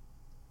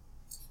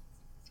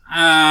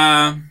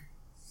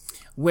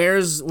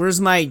 Where's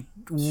my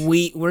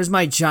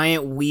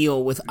giant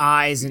wheel with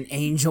eyes and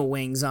angel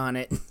wings on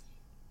it?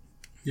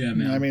 Yeah,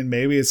 man. I mean,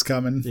 maybe it's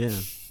coming. Yeah.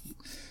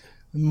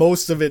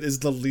 Most of it is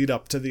the lead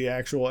up to the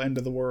actual end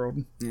of the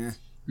world. Yeah.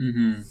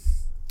 Mm-hmm.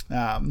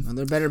 Well,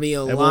 there better be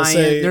a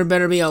lion. There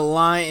better be a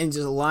lion,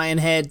 just a lion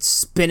head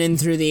spinning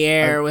through the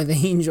air with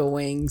angel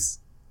wings.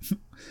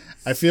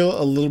 I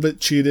feel a little bit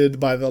cheated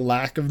by the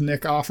lack of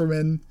Nick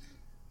Offerman.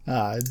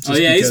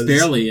 He's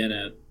barely in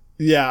it.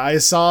 Yeah, I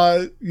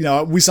saw,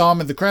 we saw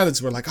him in the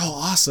credits. We're like, oh,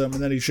 awesome.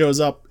 And then he shows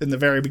up in the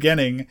very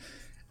beginning,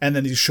 and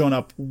then he's shown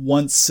up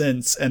once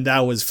since, and that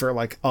was for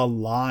like a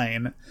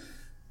line,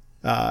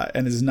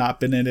 and has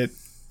not been in it.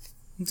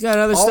 He's got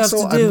other stuff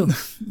to do.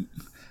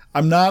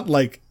 I'm not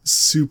like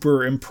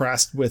super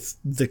impressed with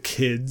the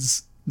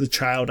kids, the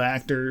child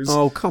actors.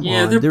 Oh, come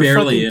on. They're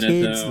barely in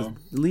kids. it, though.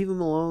 Leave them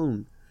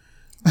alone.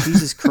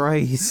 Jesus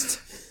Christ.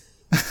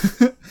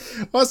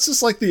 Well, it's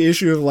just like the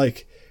issue of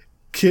like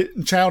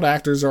child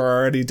actors are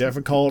already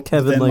difficult.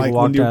 Kevin then, like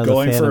walked when you're out of the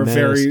going Phantom for a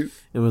very Menace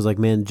and was like,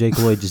 "Man, Jake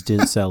Lloyd just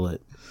didn't sell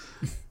it."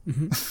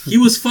 He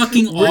was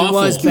fucking awful.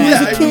 was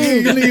bad. Yeah,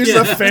 you're gonna use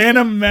the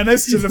Phantom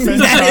Menace to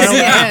defend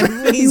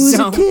child. He was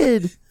a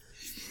kid.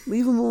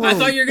 Leave him alone. I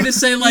thought you were gonna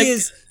say like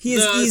he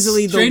is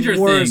easily Stranger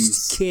the worst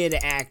Things. kid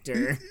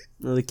actor.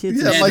 No, the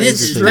kids. Yeah, in like, Stranger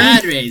this is Things-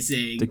 bad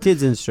racing. The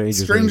kids in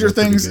Stranger Stranger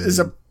Things Things is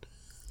a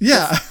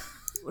yeah.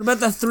 What about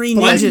the Three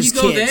Why Ninjas did you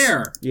go kids?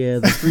 there? Yeah,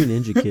 the Three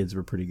Ninja Kids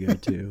were pretty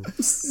good too.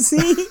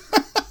 See?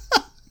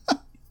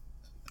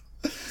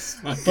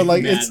 But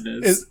like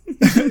Madness.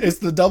 it's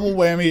the double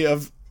whammy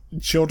of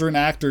children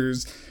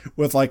actors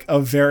with like a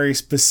very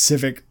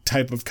specific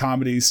type of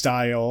comedy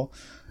style.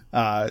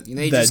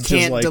 They just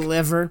can't like,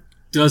 deliver.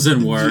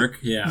 Doesn't work.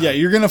 Yeah. Yeah,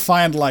 you're gonna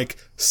find like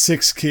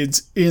 6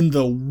 kids in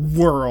the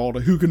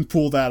world who can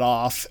pull that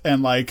off,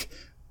 and like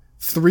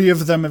 3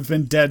 of them have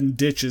been dead in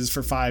ditches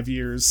for 5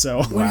 years.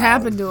 So What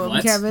happened to him,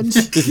 What? Kevin?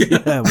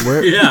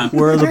 Yeah,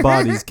 where are the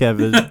bodies,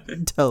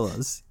 Kevin? Tell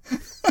us.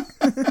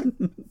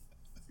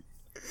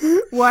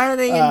 Why are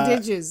they in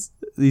ditches?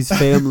 These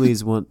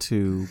families want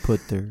to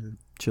put their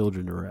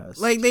children to rest.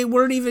 Like they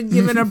weren't even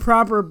given a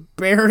proper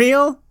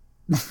burial?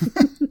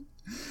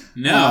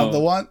 No. the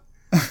one.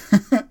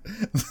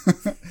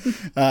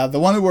 The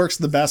one who works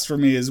the best for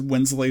me is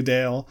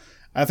Wensleydale.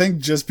 I think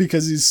just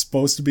because he's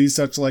supposed to be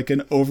such like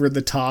an over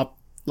the top,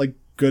 like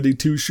goody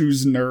two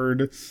shoes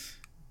nerd,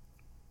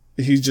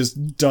 he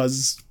just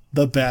does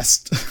the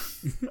best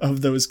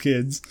of those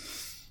kids.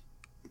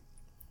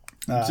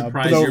 I'm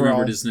surprised you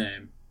remembered his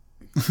name.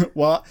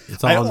 Well,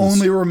 I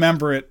only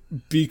remember it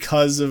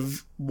because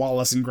of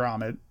Wallace and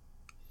Gromit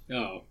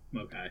Oh,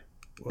 okay.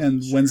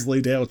 and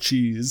Wensleydale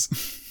cheese.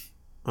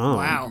 Oh,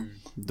 Wow.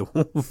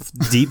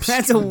 Deep.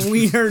 That's a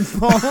weird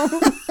poem.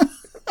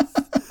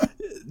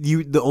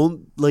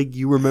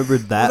 You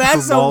remembered that Well,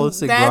 from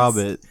Wallace and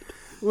Gromit.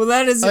 Well,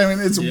 that is... I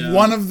mean, it's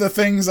one of the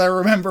things I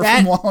remember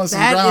from Wallace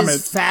and Gromit. That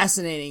is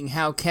fascinating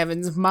how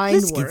Kevin's mind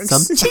Let's works. get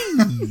some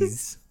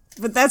cheese.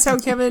 But that's how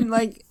Kevin,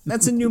 like,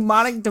 that's a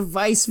mnemonic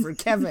device for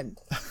Kevin.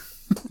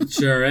 It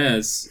sure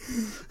is.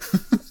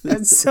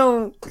 That's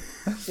so...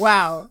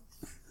 Wow.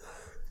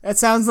 That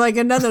sounds like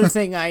another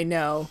thing I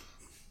know.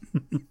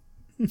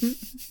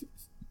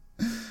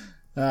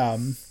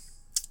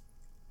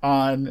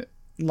 On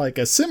like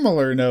a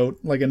similar note,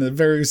 like in a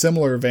very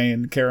similar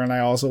vein, Kara and I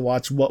also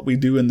watched What We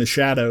Do in the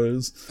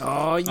Shadows.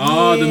 Oh, yeah.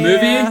 Oh, the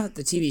movie?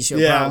 The TV show,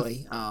 Yeah.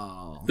 probably.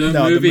 Oh. The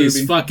movie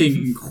is fucking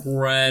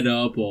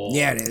incredible.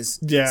 Yeah, it is.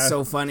 Yeah.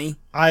 So funny.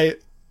 I'd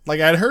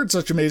heard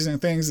such amazing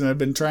things, and I'd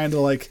been trying to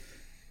like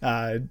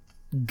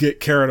get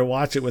Kara to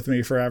watch it with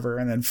me forever,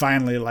 and then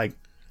finally like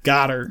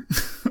got her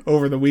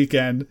over the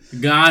weekend.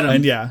 Got him.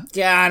 And yeah,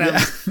 Got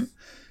him.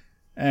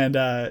 and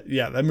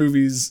that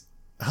movie's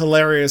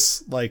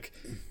hilarious. Like,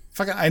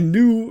 fucking, I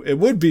knew it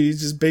would be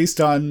just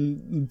based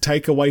on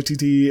Taika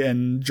Waititi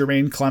and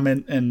Jermaine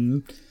Clement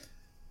and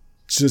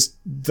just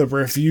the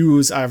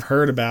reviews I've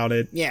heard about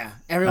it. Yeah.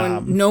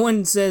 Everyone, no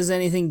one says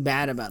anything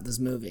bad about this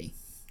movie.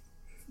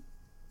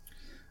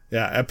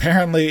 Yeah,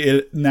 apparently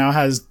it now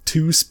has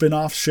 2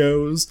 spin-off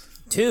shows.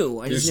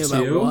 2? I just There's knew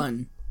about 2?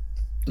 1.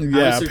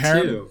 Yeah,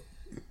 apparently.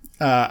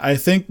 I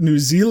think New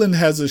Zealand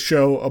has a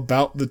show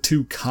about the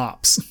 2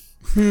 cops.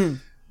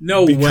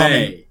 No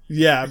way.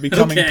 Yeah,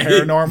 becoming Okay.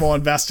 paranormal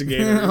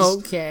investigators.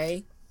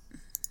 Okay.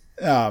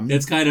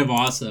 It's kind of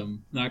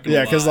awesome. Not gonna Yeah,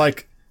 lie. because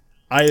like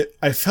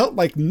I felt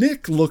like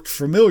Nick looked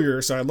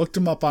familiar, so I looked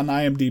him up on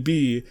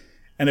IMDb,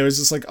 and it was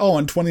just like, oh,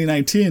 in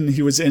 2019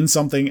 he was in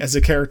something as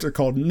a character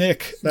called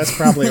Nick. That's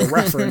probably a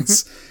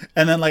reference.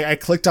 And then like I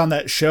clicked on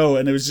that show,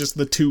 and it was just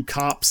the 2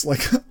 cops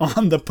like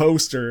on the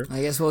poster.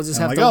 I guess we'll just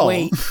And have I'm to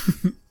like,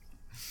 wait.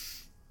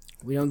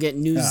 We don't get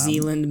New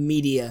Zealand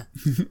media.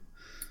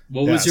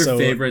 What was your so-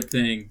 favorite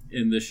thing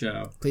in the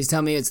show? Please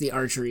tell me it's the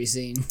archery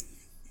scene.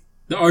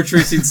 The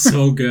archery scene's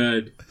so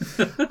good.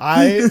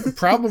 I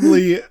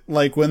probably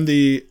like when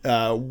the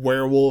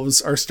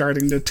werewolves are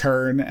starting to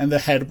turn, and the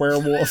head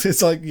werewolf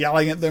is like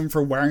yelling at them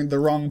for wearing the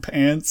wrong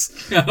pants.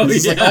 Oh,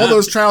 It's like, all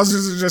those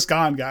trousers are just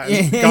gone, guys.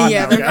 Gone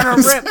Yeah, now, they're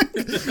guys. gonna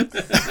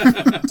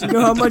rip. Do you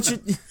know how much?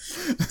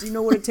 Do you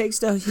know what it takes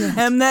to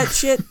hem that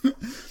shit?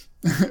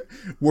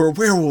 We're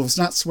werewolves,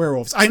 not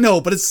swearwolves. I know,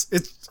 but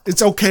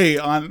it's okay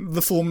on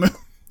the full moon.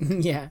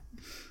 Yeah.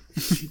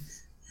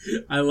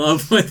 I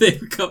love when they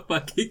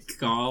fucking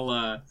call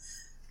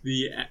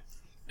the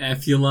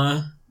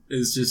Ephula.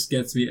 It just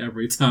gets me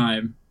every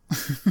time.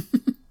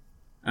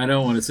 I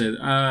don't want to say that.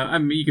 I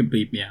mean, you can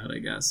beat me out, I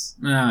guess.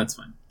 Nah, it's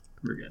fine.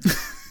 We're good.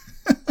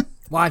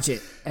 Watch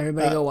it.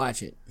 Everybody go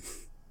watch it.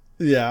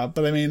 Yeah,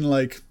 but I mean,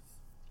 like,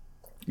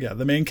 yeah,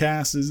 the main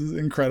cast is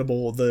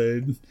incredible.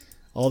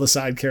 All the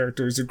side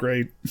characters are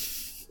great.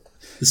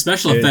 The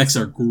special effects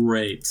are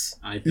great,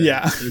 I think.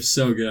 Yeah. They're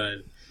so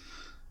good.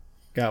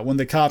 Yeah, when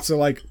the cops are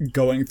like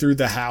going through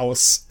the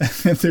house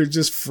and they're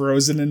just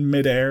frozen in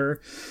midair.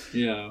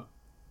 Yeah.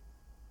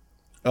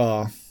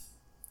 Oh,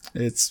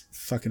 it's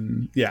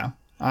fucking, yeah.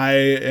 I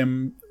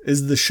am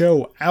is the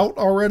show out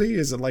already?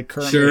 Is it like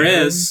currently? Sure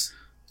airing? Is.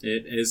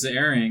 It is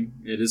airing.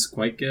 It is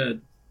quite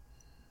good.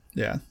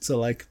 Yeah. So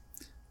like,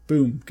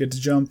 boom, get to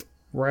jump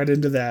right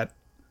into that.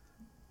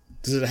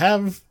 Does it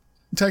have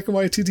Taika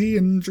Waititi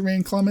and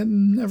Jermaine Clement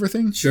and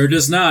everything? Sure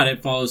does not.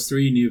 It follows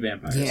 3 new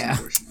vampires,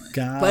 unfortunately.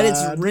 But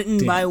it's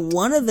written by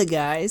one of the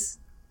guys.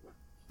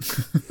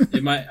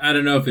 It might. I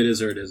don't know if it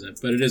is or it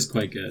isn't, but it is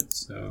quite good.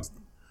 So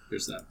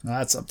there's that.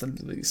 That's something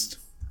at least.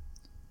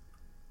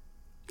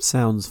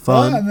 Sounds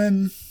fun. And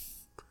then,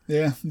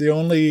 yeah, the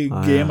only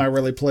game I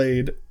really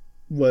played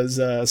was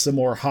some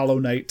more Hollow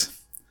Knight,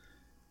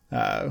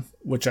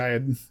 which I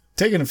had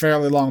taken a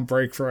fairly long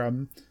break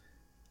from,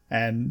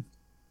 and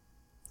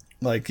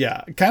like,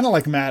 yeah, kind of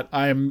like Matt,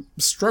 I'm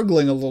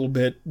struggling a little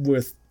bit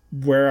with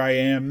where I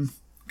am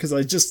because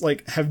I just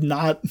like have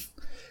not.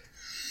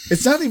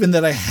 It's not even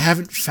that I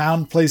haven't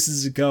found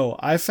places to go.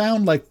 I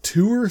found like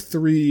 2 or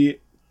 3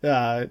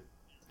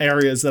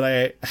 areas that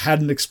I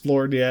hadn't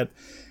explored yet,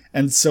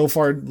 and so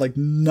far, like,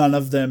 none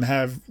of them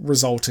have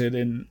resulted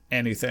in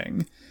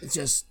anything. It's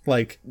just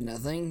like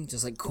nothing,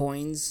 just like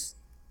coins,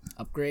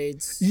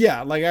 upgrades.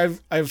 Yeah, like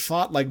I've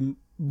fought like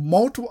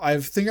multiple. I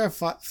think I've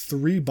fought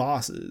 3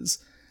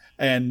 bosses,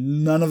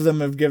 and none of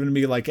them have given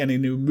me like any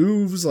new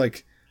moves.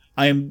 Like,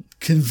 I am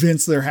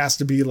convinced there has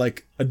to be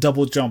like a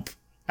double jump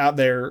out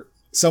there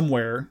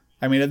somewhere.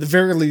 I mean, at the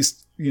very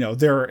least, you know,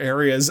 there are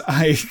areas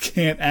I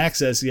can't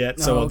access yet,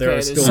 so there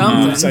are still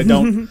moves I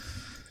don't.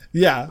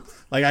 Yeah,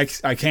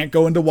 like I can't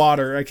go into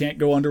water, I can't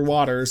go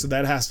underwater, so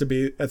that has to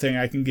be a thing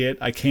I can get.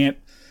 I can't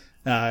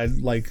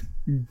like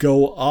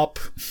go up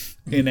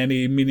in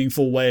any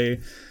meaningful way,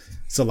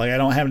 so like I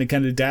don't have any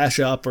kind of dash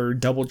up or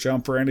double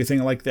jump or anything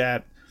like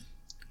that.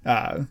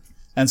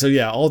 And so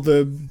yeah, all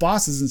the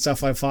bosses and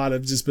stuff I fought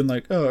have just been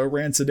like, oh, a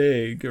rancid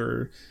egg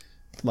or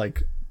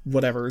like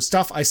whatever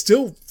stuff. I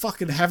still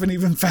fucking haven't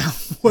even found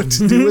what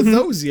to do with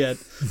those yet.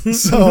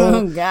 So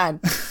oh god.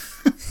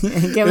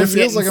 It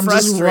feels like I'm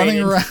just running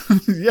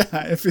around.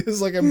 Yeah, it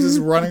feels like I'm just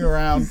running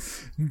around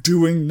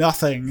doing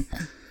nothing,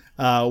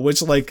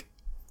 which like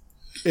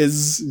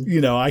is, you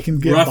know, I can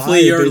get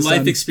roughly your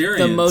life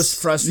experience. The most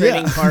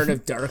frustrating part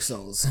of Dark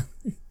Souls.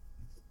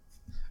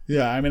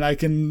 Yeah, I mean, I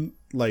can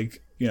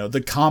like, you know,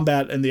 the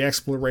combat and the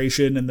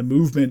exploration and the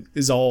movement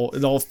is all,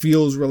 it all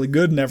feels really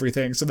good and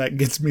everything, so that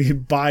gets me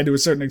by to a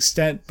certain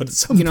extent. But at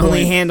some point, you can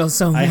only handle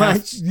so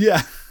much.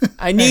 Yeah,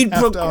 I need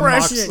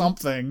progression.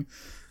 Something.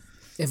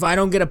 If I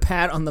don't get a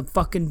pat on the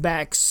fucking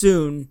back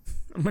soon,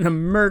 I'm gonna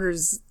murder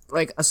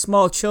like a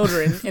small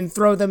children and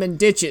throw them in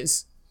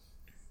ditches.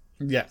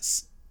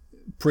 Yes,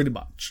 pretty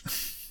much.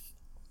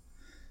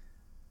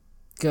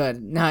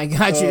 Good. Now I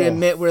got you to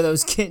admit where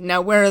those kids.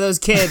 Now where are those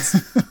kids?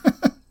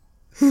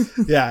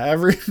 Yeah,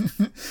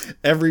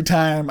 every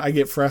time I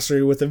get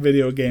frustrated with a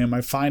video game,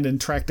 I find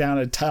and track down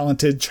a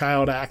talented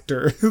child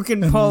actor who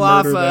can pull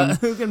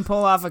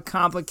off a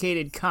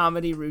complicated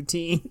comedy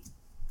routine.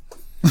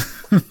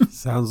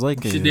 Sounds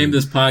like you should name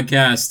this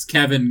podcast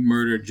Kevin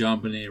Murdered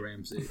JonBenet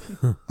Ramsey.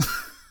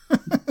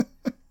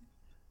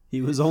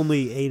 He was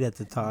only 8 at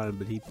the time,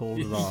 but he pulled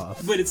it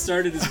off. But it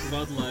started as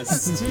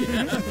bloodlust.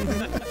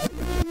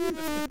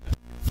 Yeah.